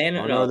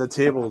 Atlanta? Oh, no, the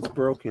table is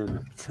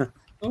broken.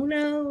 Oh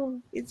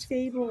no, it's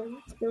Fable.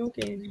 It's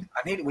broken.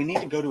 We need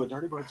to go to a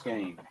Dirty Birds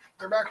game.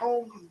 They're back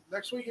home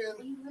next weekend.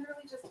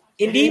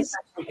 Indies?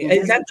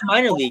 Is that the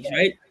minor leagues,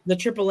 right? The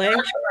AAA?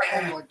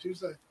 Home like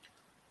Tuesday.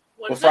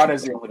 Well,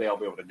 Friday's the only day I'll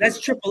be able to do That's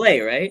it.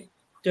 AAA, right?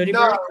 Dirty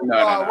No, Birds?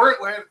 No. We're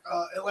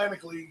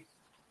Atlantic League.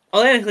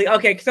 Atlantic League.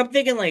 Okay, because I'm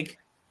thinking like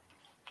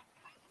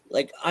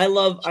I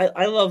love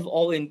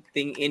all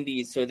thing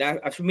indies. So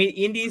that for me,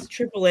 indies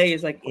AAA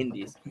is like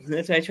indies.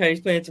 That's why I try to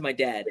explain it to my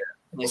dad.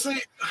 Well,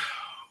 see,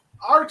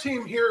 our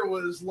team here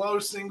was low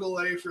single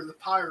A for the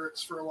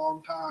Pirates for a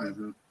long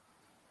time,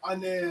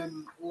 and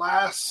then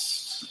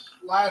last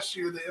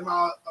year the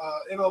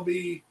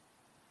MLB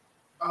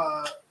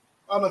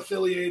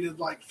unaffiliated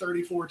like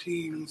 34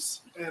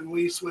 teams, and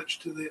we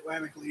switched to the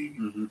Atlantic League.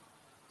 Mm-hmm.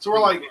 So we're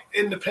like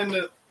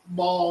independent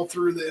ball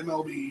through the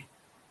MLB.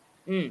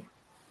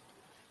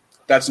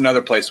 That's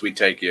another place we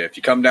take you. If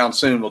you come down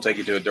soon, we'll take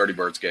you to a Dirty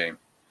Birds game.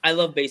 I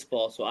love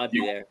baseball, so I'll be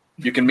there.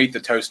 You can meet the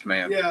Toast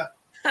Man. Yeah.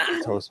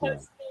 Toast Man.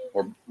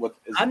 Or what?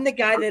 I'm the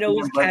guy that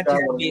always catches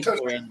the baseball.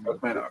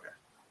 Toast Man. Okay.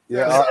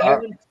 Yeah.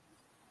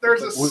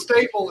 There's a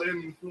staple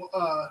in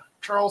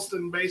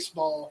Charleston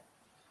baseball.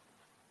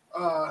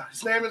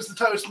 His name is the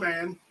Toast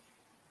Man.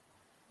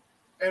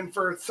 And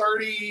for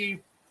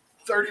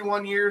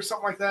 31 years,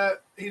 something like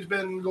that, he's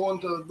been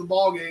going to the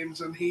ball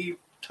games, and he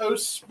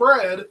toasts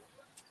bread,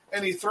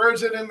 and he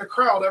throws it in the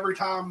crowd every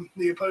time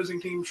the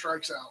opposing team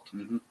strikes out.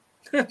 Mm-hmm.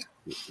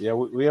 Yeah,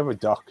 we have a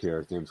duck here.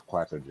 His name's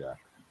Quacker Jack.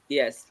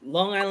 Yes,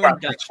 Long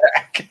Island Duck.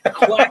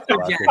 Quacker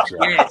Jack.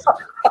 Yes.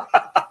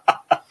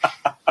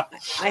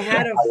 I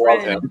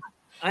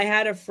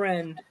had a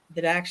friend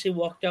that actually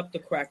walked up to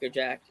Quacker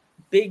Jack,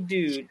 big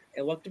dude,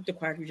 and walked up to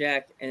Quacker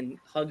Jack and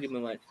hugged him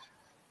and went,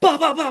 "Ba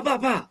ba ba ba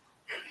ba."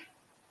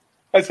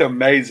 That's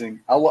amazing.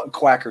 I love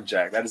Quacker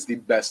Jack. That is the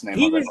best name.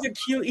 He was the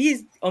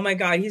cute. Oh my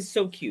god, he's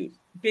so cute.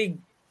 Big,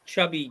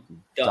 chubby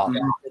duck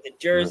with a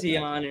jersey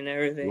on and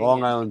everything.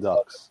 Long Island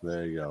Ducks.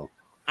 There you go.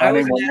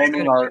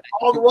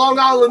 The Long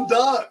Island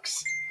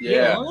Ducks.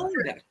 Yeah.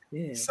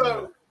 Yeah.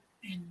 So,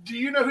 do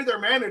you know who their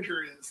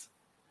manager is?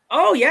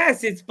 Oh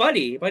yes, it's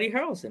Buddy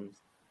Harrelson.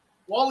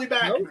 Wally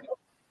Backman. Nope.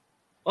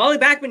 Wally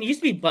Backman used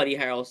to be Buddy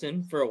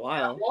Harrelson for a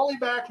while. Wally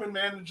Backman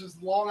manages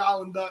the Long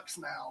Island Ducks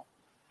now.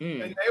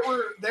 And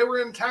they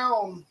were in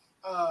town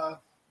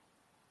about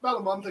a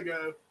month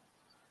ago,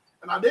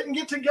 and I didn't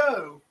get to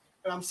go,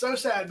 and I'm so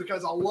sad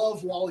because I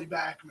love Wally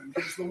Backman.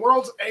 He's the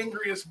world's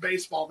angriest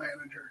baseball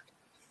manager.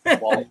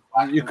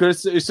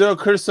 You still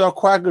could have saw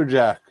Quacker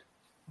Jack.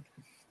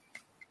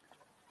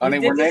 I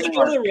mean, we're naming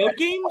our road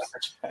games.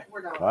 I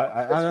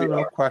don't know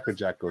if Quacker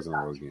Jack goes on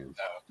road games.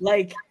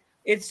 Like,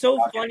 it's so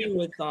funny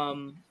with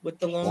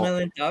the Long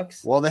Island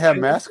Ducks. Well, they have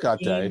mascot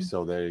day,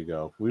 so there you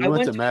go. I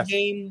went to a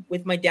game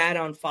with my dad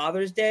on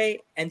Father's Day,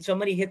 and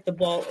somebody hit the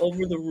ball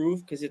over the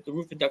roof because the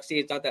roof of Duck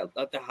Stadium is not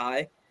that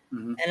high.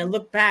 Mm-hmm. And I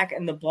looked back,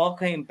 and the ball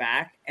came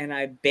back, and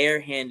I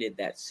barehanded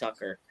that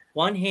sucker.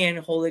 One hand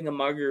holding a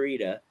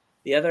margarita,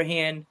 the other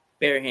hand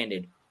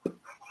barehanded.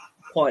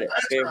 Caught it.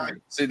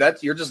 Barehanded. See,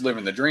 you're just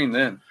living the dream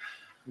then.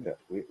 Yeah,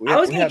 I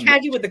was going to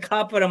catch you with the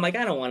cup, but I'm like,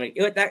 I don't want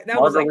to. That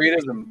margaritas was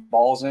like, and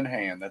balls in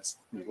hand. That's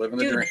living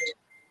the dream.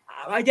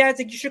 My dad's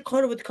like, you should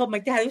clone it with the cup. I'm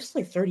like, Dad, it was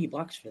like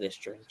 $30 for this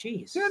drink.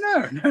 Jeez.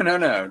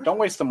 No. Don't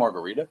waste the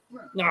margarita.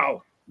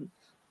 No.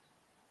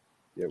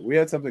 Yeah, we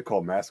had something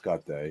called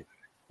Mascot Day,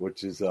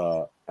 which is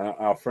our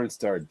friends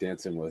started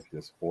dancing with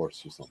this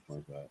horse or something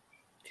like that.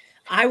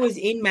 I was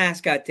in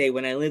Mascot Day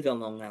when I lived on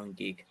Long Island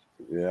Geek.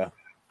 Yeah.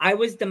 I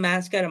was the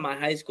mascot of my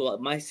high school.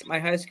 My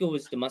high school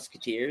was the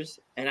Musketeers,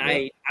 and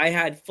I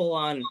had full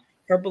on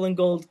purple and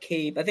gold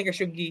cape. I think I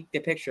should geek the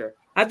picture.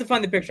 I have to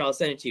find the picture. I'll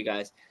send it to you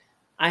guys.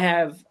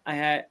 I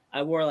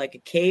wore like a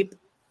cape.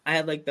 I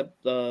had like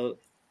the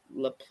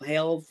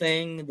lapel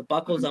thing, the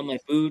buckles on my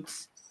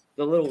boots,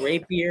 the little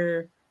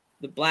rapier,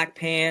 the black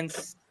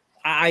pants.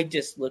 I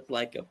just looked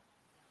like a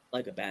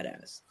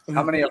badass.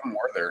 How many of them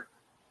were there?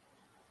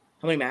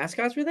 How many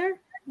mascots were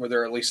there? Were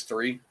there at least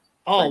 3?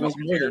 Oh, it was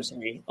more than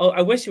 3. Oh,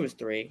 I wish it was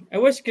 3. I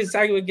wish because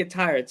I would get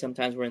tired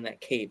sometimes wearing that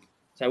cape.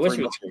 So I wish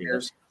it was 3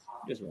 years.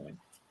 Just one.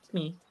 It's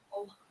me.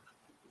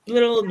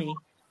 Little old me.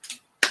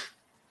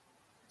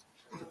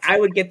 I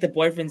would get the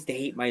boyfriends to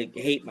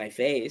hate my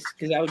face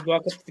because I would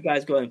walk up to the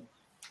guys going,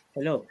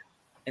 "Hello,"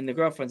 and the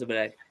girlfriends would be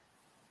like,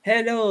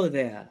 "Hello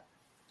there,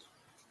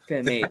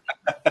 fair maid."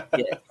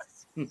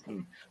 Yes.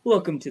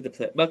 Welcome to the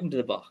Bach. Welcome to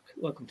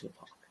the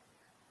park.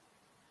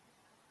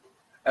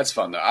 That's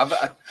fun though.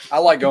 I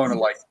like going to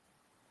like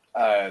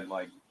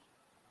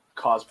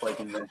cosplay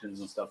conventions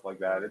and stuff like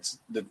that. It's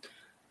the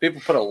people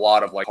put a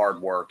lot of like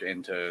hard work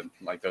into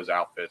like those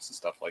outfits and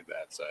stuff like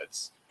that. So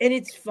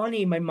it's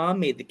funny. My mom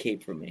made the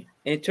cape for me,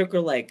 and it took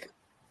her like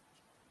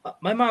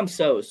my mom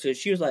sews, so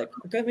she was like,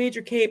 "I made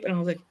your cape," and I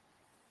was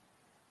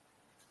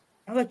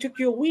like, "Took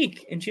you a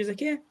week," and she was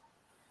like, "Yeah,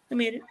 I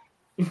made it."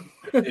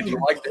 If you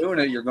like doing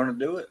it, you're going to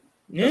do it.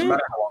 Doesn't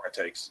matter how long it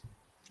takes.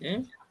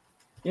 Yeah,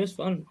 it was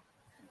fun.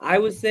 I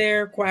was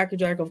there. Quacker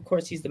Jack, of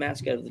course, he's the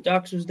mascot of the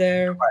Ducks, was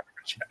there.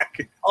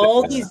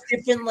 All these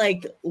different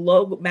like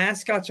logo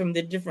mascots from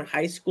the different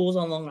high schools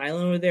on Long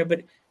Island were there,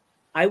 but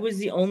I was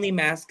the only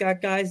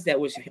mascot, guys, that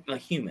was a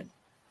human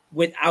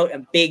without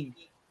a big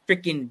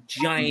freaking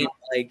giant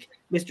like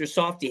Mr.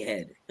 Softy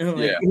head.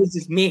 Like, it was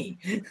just me.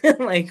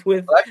 Like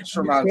with that just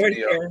reminds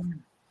me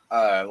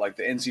of like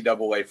the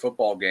NCAA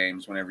football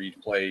games whenever you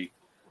play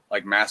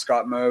like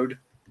mascot mode.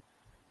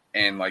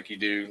 And like you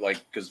do,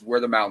 like because we're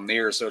the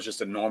Mountaineers, so it's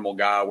just a normal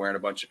guy wearing a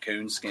bunch of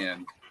coon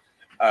skin,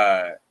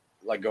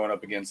 like going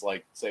up against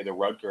like say the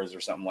Rutgers or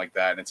something like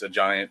that, and it's a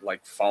giant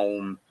like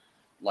foam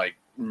like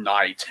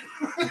knight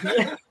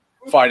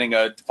fighting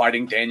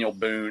Daniel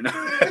Boone.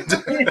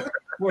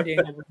 Poor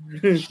Daniel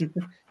Boone.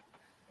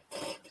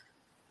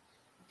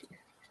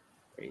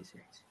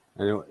 Crazy.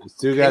 Anyway,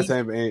 do you guys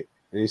have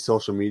any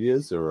social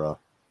medias or?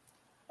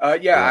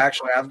 Yeah,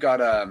 actually, I've got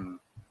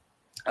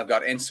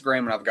Instagram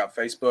and I've got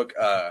Facebook.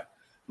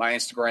 My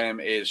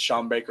Instagram is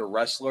Sean Baker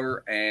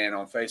Wrestler, and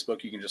on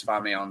Facebook you can just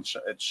find me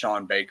at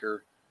Sean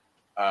Baker.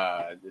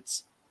 I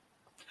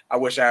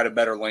wish I had a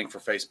better link for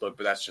Facebook,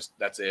 but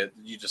that's it.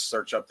 You just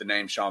search up the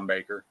name Sean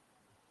Baker.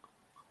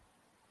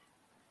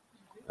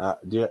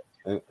 You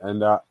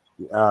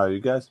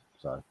guys?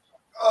 Sorry.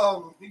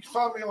 You can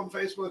find me on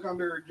Facebook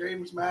under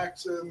James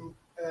Maxon,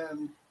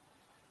 and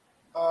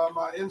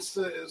my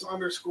Insta is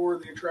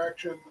 _the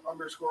attraction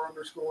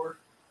 __.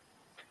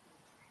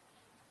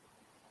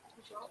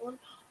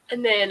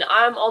 And then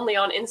I'm only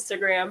on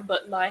Instagram,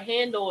 but my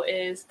handle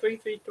is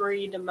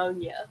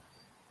 333demonia.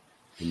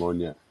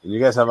 Demonia. And you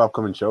guys have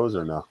upcoming shows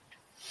or no?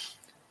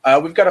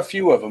 We've got a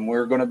few of them.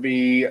 We're going to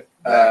be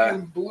back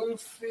in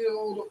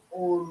Bluefield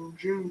on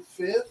June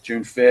 5th.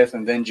 June 5th,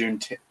 and then June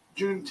 10th.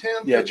 June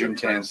 10th. Yeah, June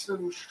 10th.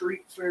 Princeton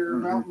Street Fair,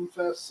 Mountain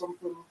Fest,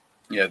 something.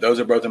 Yeah, those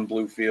are both in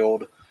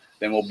Bluefield.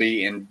 Then we'll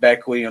be in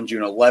Beckley on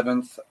June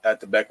 11th at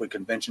the Beckley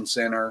Convention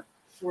Center.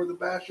 For the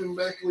Bash in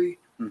Beckley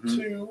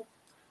 2.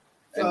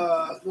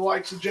 The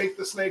likes of Jake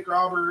the Snake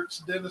Roberts,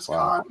 Dennis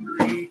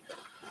Condrey,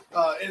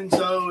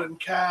 Enzo and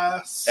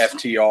Cass.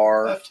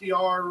 FTR,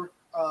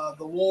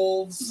 the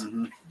Wolves,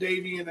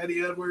 Davey and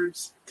Eddie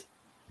Edwards.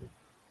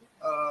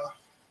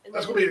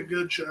 That's going to be a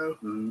good show.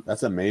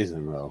 That's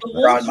amazing, though.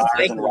 Brian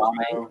Myers and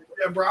Rhino.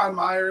 Yeah, Brian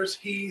Myers,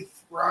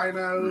 Heath,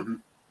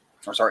 Rhino.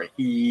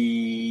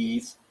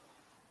 Heath.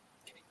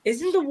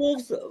 Isn't the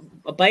Wolves a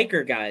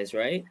biker guys,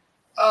 right?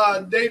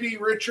 Davey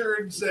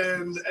Richards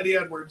and Eddie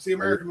Edwards, the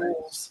American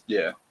Wolves.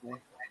 Yeah.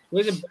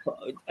 Was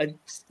a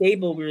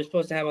stable we were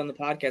supposed to have on the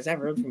podcast. I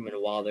haven't heard from him in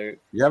a while. There.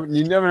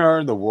 You never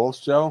heard of the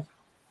Wolves, Joe?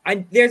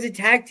 There's a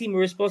tag team we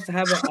were supposed to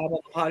have on the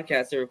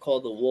podcast. They were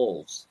called the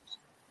Wolves.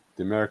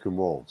 The American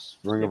Wolves.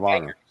 Ring of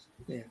Honor.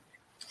 Yeah.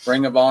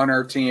 Ring of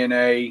Honor,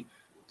 TNA,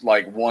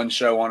 like one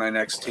show on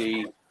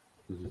NXT.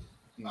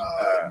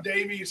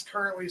 Davey's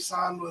currently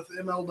signed with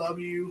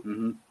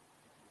MLW.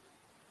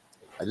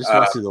 I just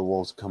want to see the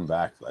Wolves come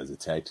back as a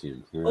tag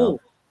team. You know?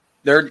 Oh,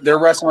 they're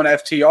wrestling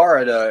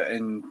FTR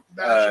in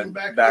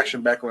Bash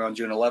and Beckley on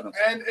June 11th,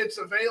 and it's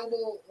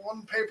available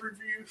on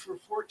pay-per-view for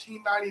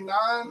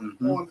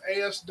 $14.99 on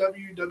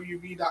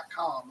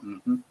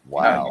ASWWV.com.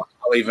 Wow!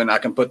 I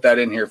can put that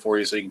in here for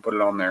you, so you can put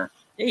it on there.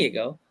 There you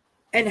go.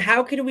 And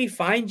how can we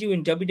find you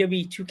in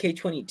WWE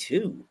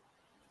 2K22?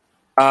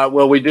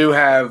 Well, we do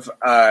have.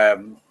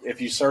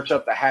 If you search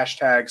up the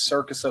hashtag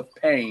Circus of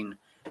Pain,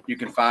 you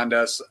can find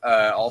us.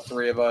 All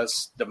three of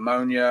us: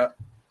 Demonia,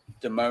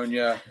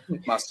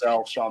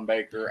 myself, Sean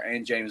Baker,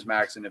 and James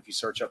Maxon. If you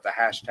search up the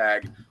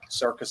hashtag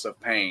Circus of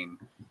Pain,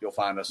 you'll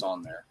find us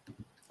on there.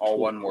 All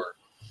one word.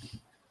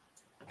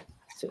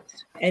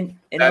 And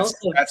that's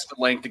the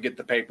link to get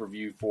the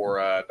pay-per-view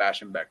for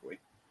Bash and Beckley.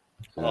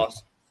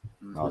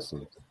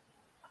 Awesome.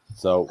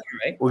 So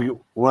we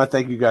want to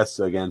thank you guys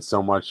again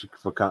so much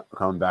for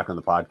coming back on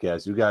the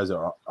podcast. You guys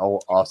are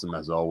awesome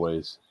as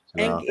always.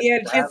 And yeah,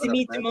 chance to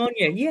meet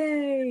Demonia.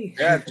 Yay!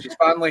 Yeah, she's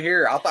finally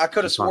here. I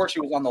could have swore she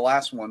was on the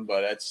last one,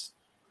 but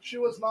she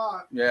was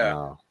not.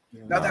 Yeah.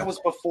 No, that was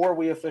before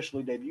we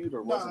officially debuted,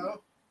 or wasn't it?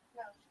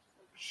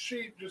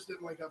 She just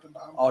didn't wake up in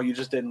time. Oh, you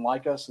just didn't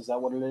like us? Is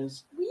that what it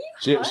is?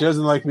 She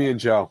doesn't like me and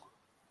Joe.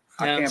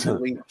 I can't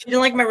believe she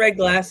didn't like my red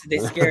glasses. They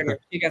scared her.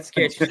 She got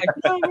scared. She's like,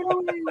 no.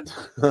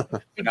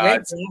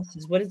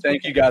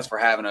 Thank you guys for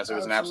having us. It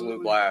was an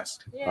absolute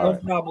blast. Yeah. No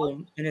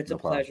problem. And it's a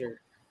pleasure.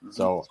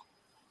 So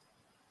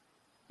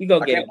you go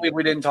I get can't believe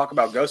we didn't talk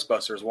about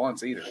Ghostbusters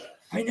once either.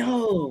 I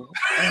know.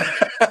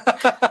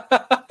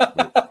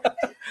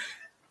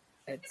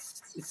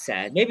 It's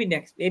sad. Maybe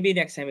next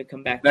time we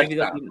come back. Maybe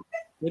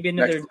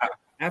another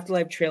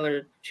Afterlife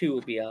trailer 2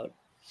 will be out.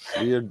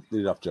 Lead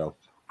it up, Joe.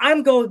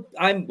 I'm gonna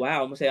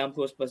say I'm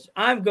Ghostbuster.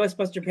 I'm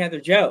Ghostbuster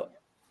Panther Joe.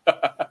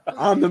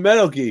 I'm the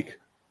Metal Geek.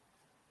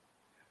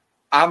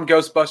 I'm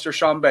Ghostbuster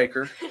Sean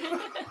Baker.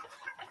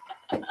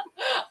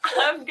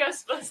 I'm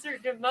Ghostbuster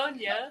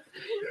Demonia.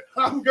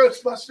 I'm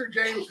Ghostbuster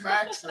James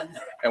Maxon.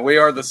 And we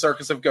are the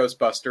Circus of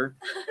Ghostbuster.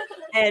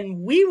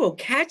 And we will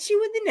catch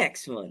you in the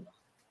next one.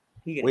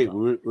 Wait,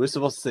 we're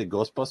supposed to say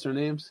Ghostbuster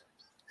names?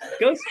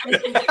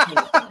 Ghostbuster.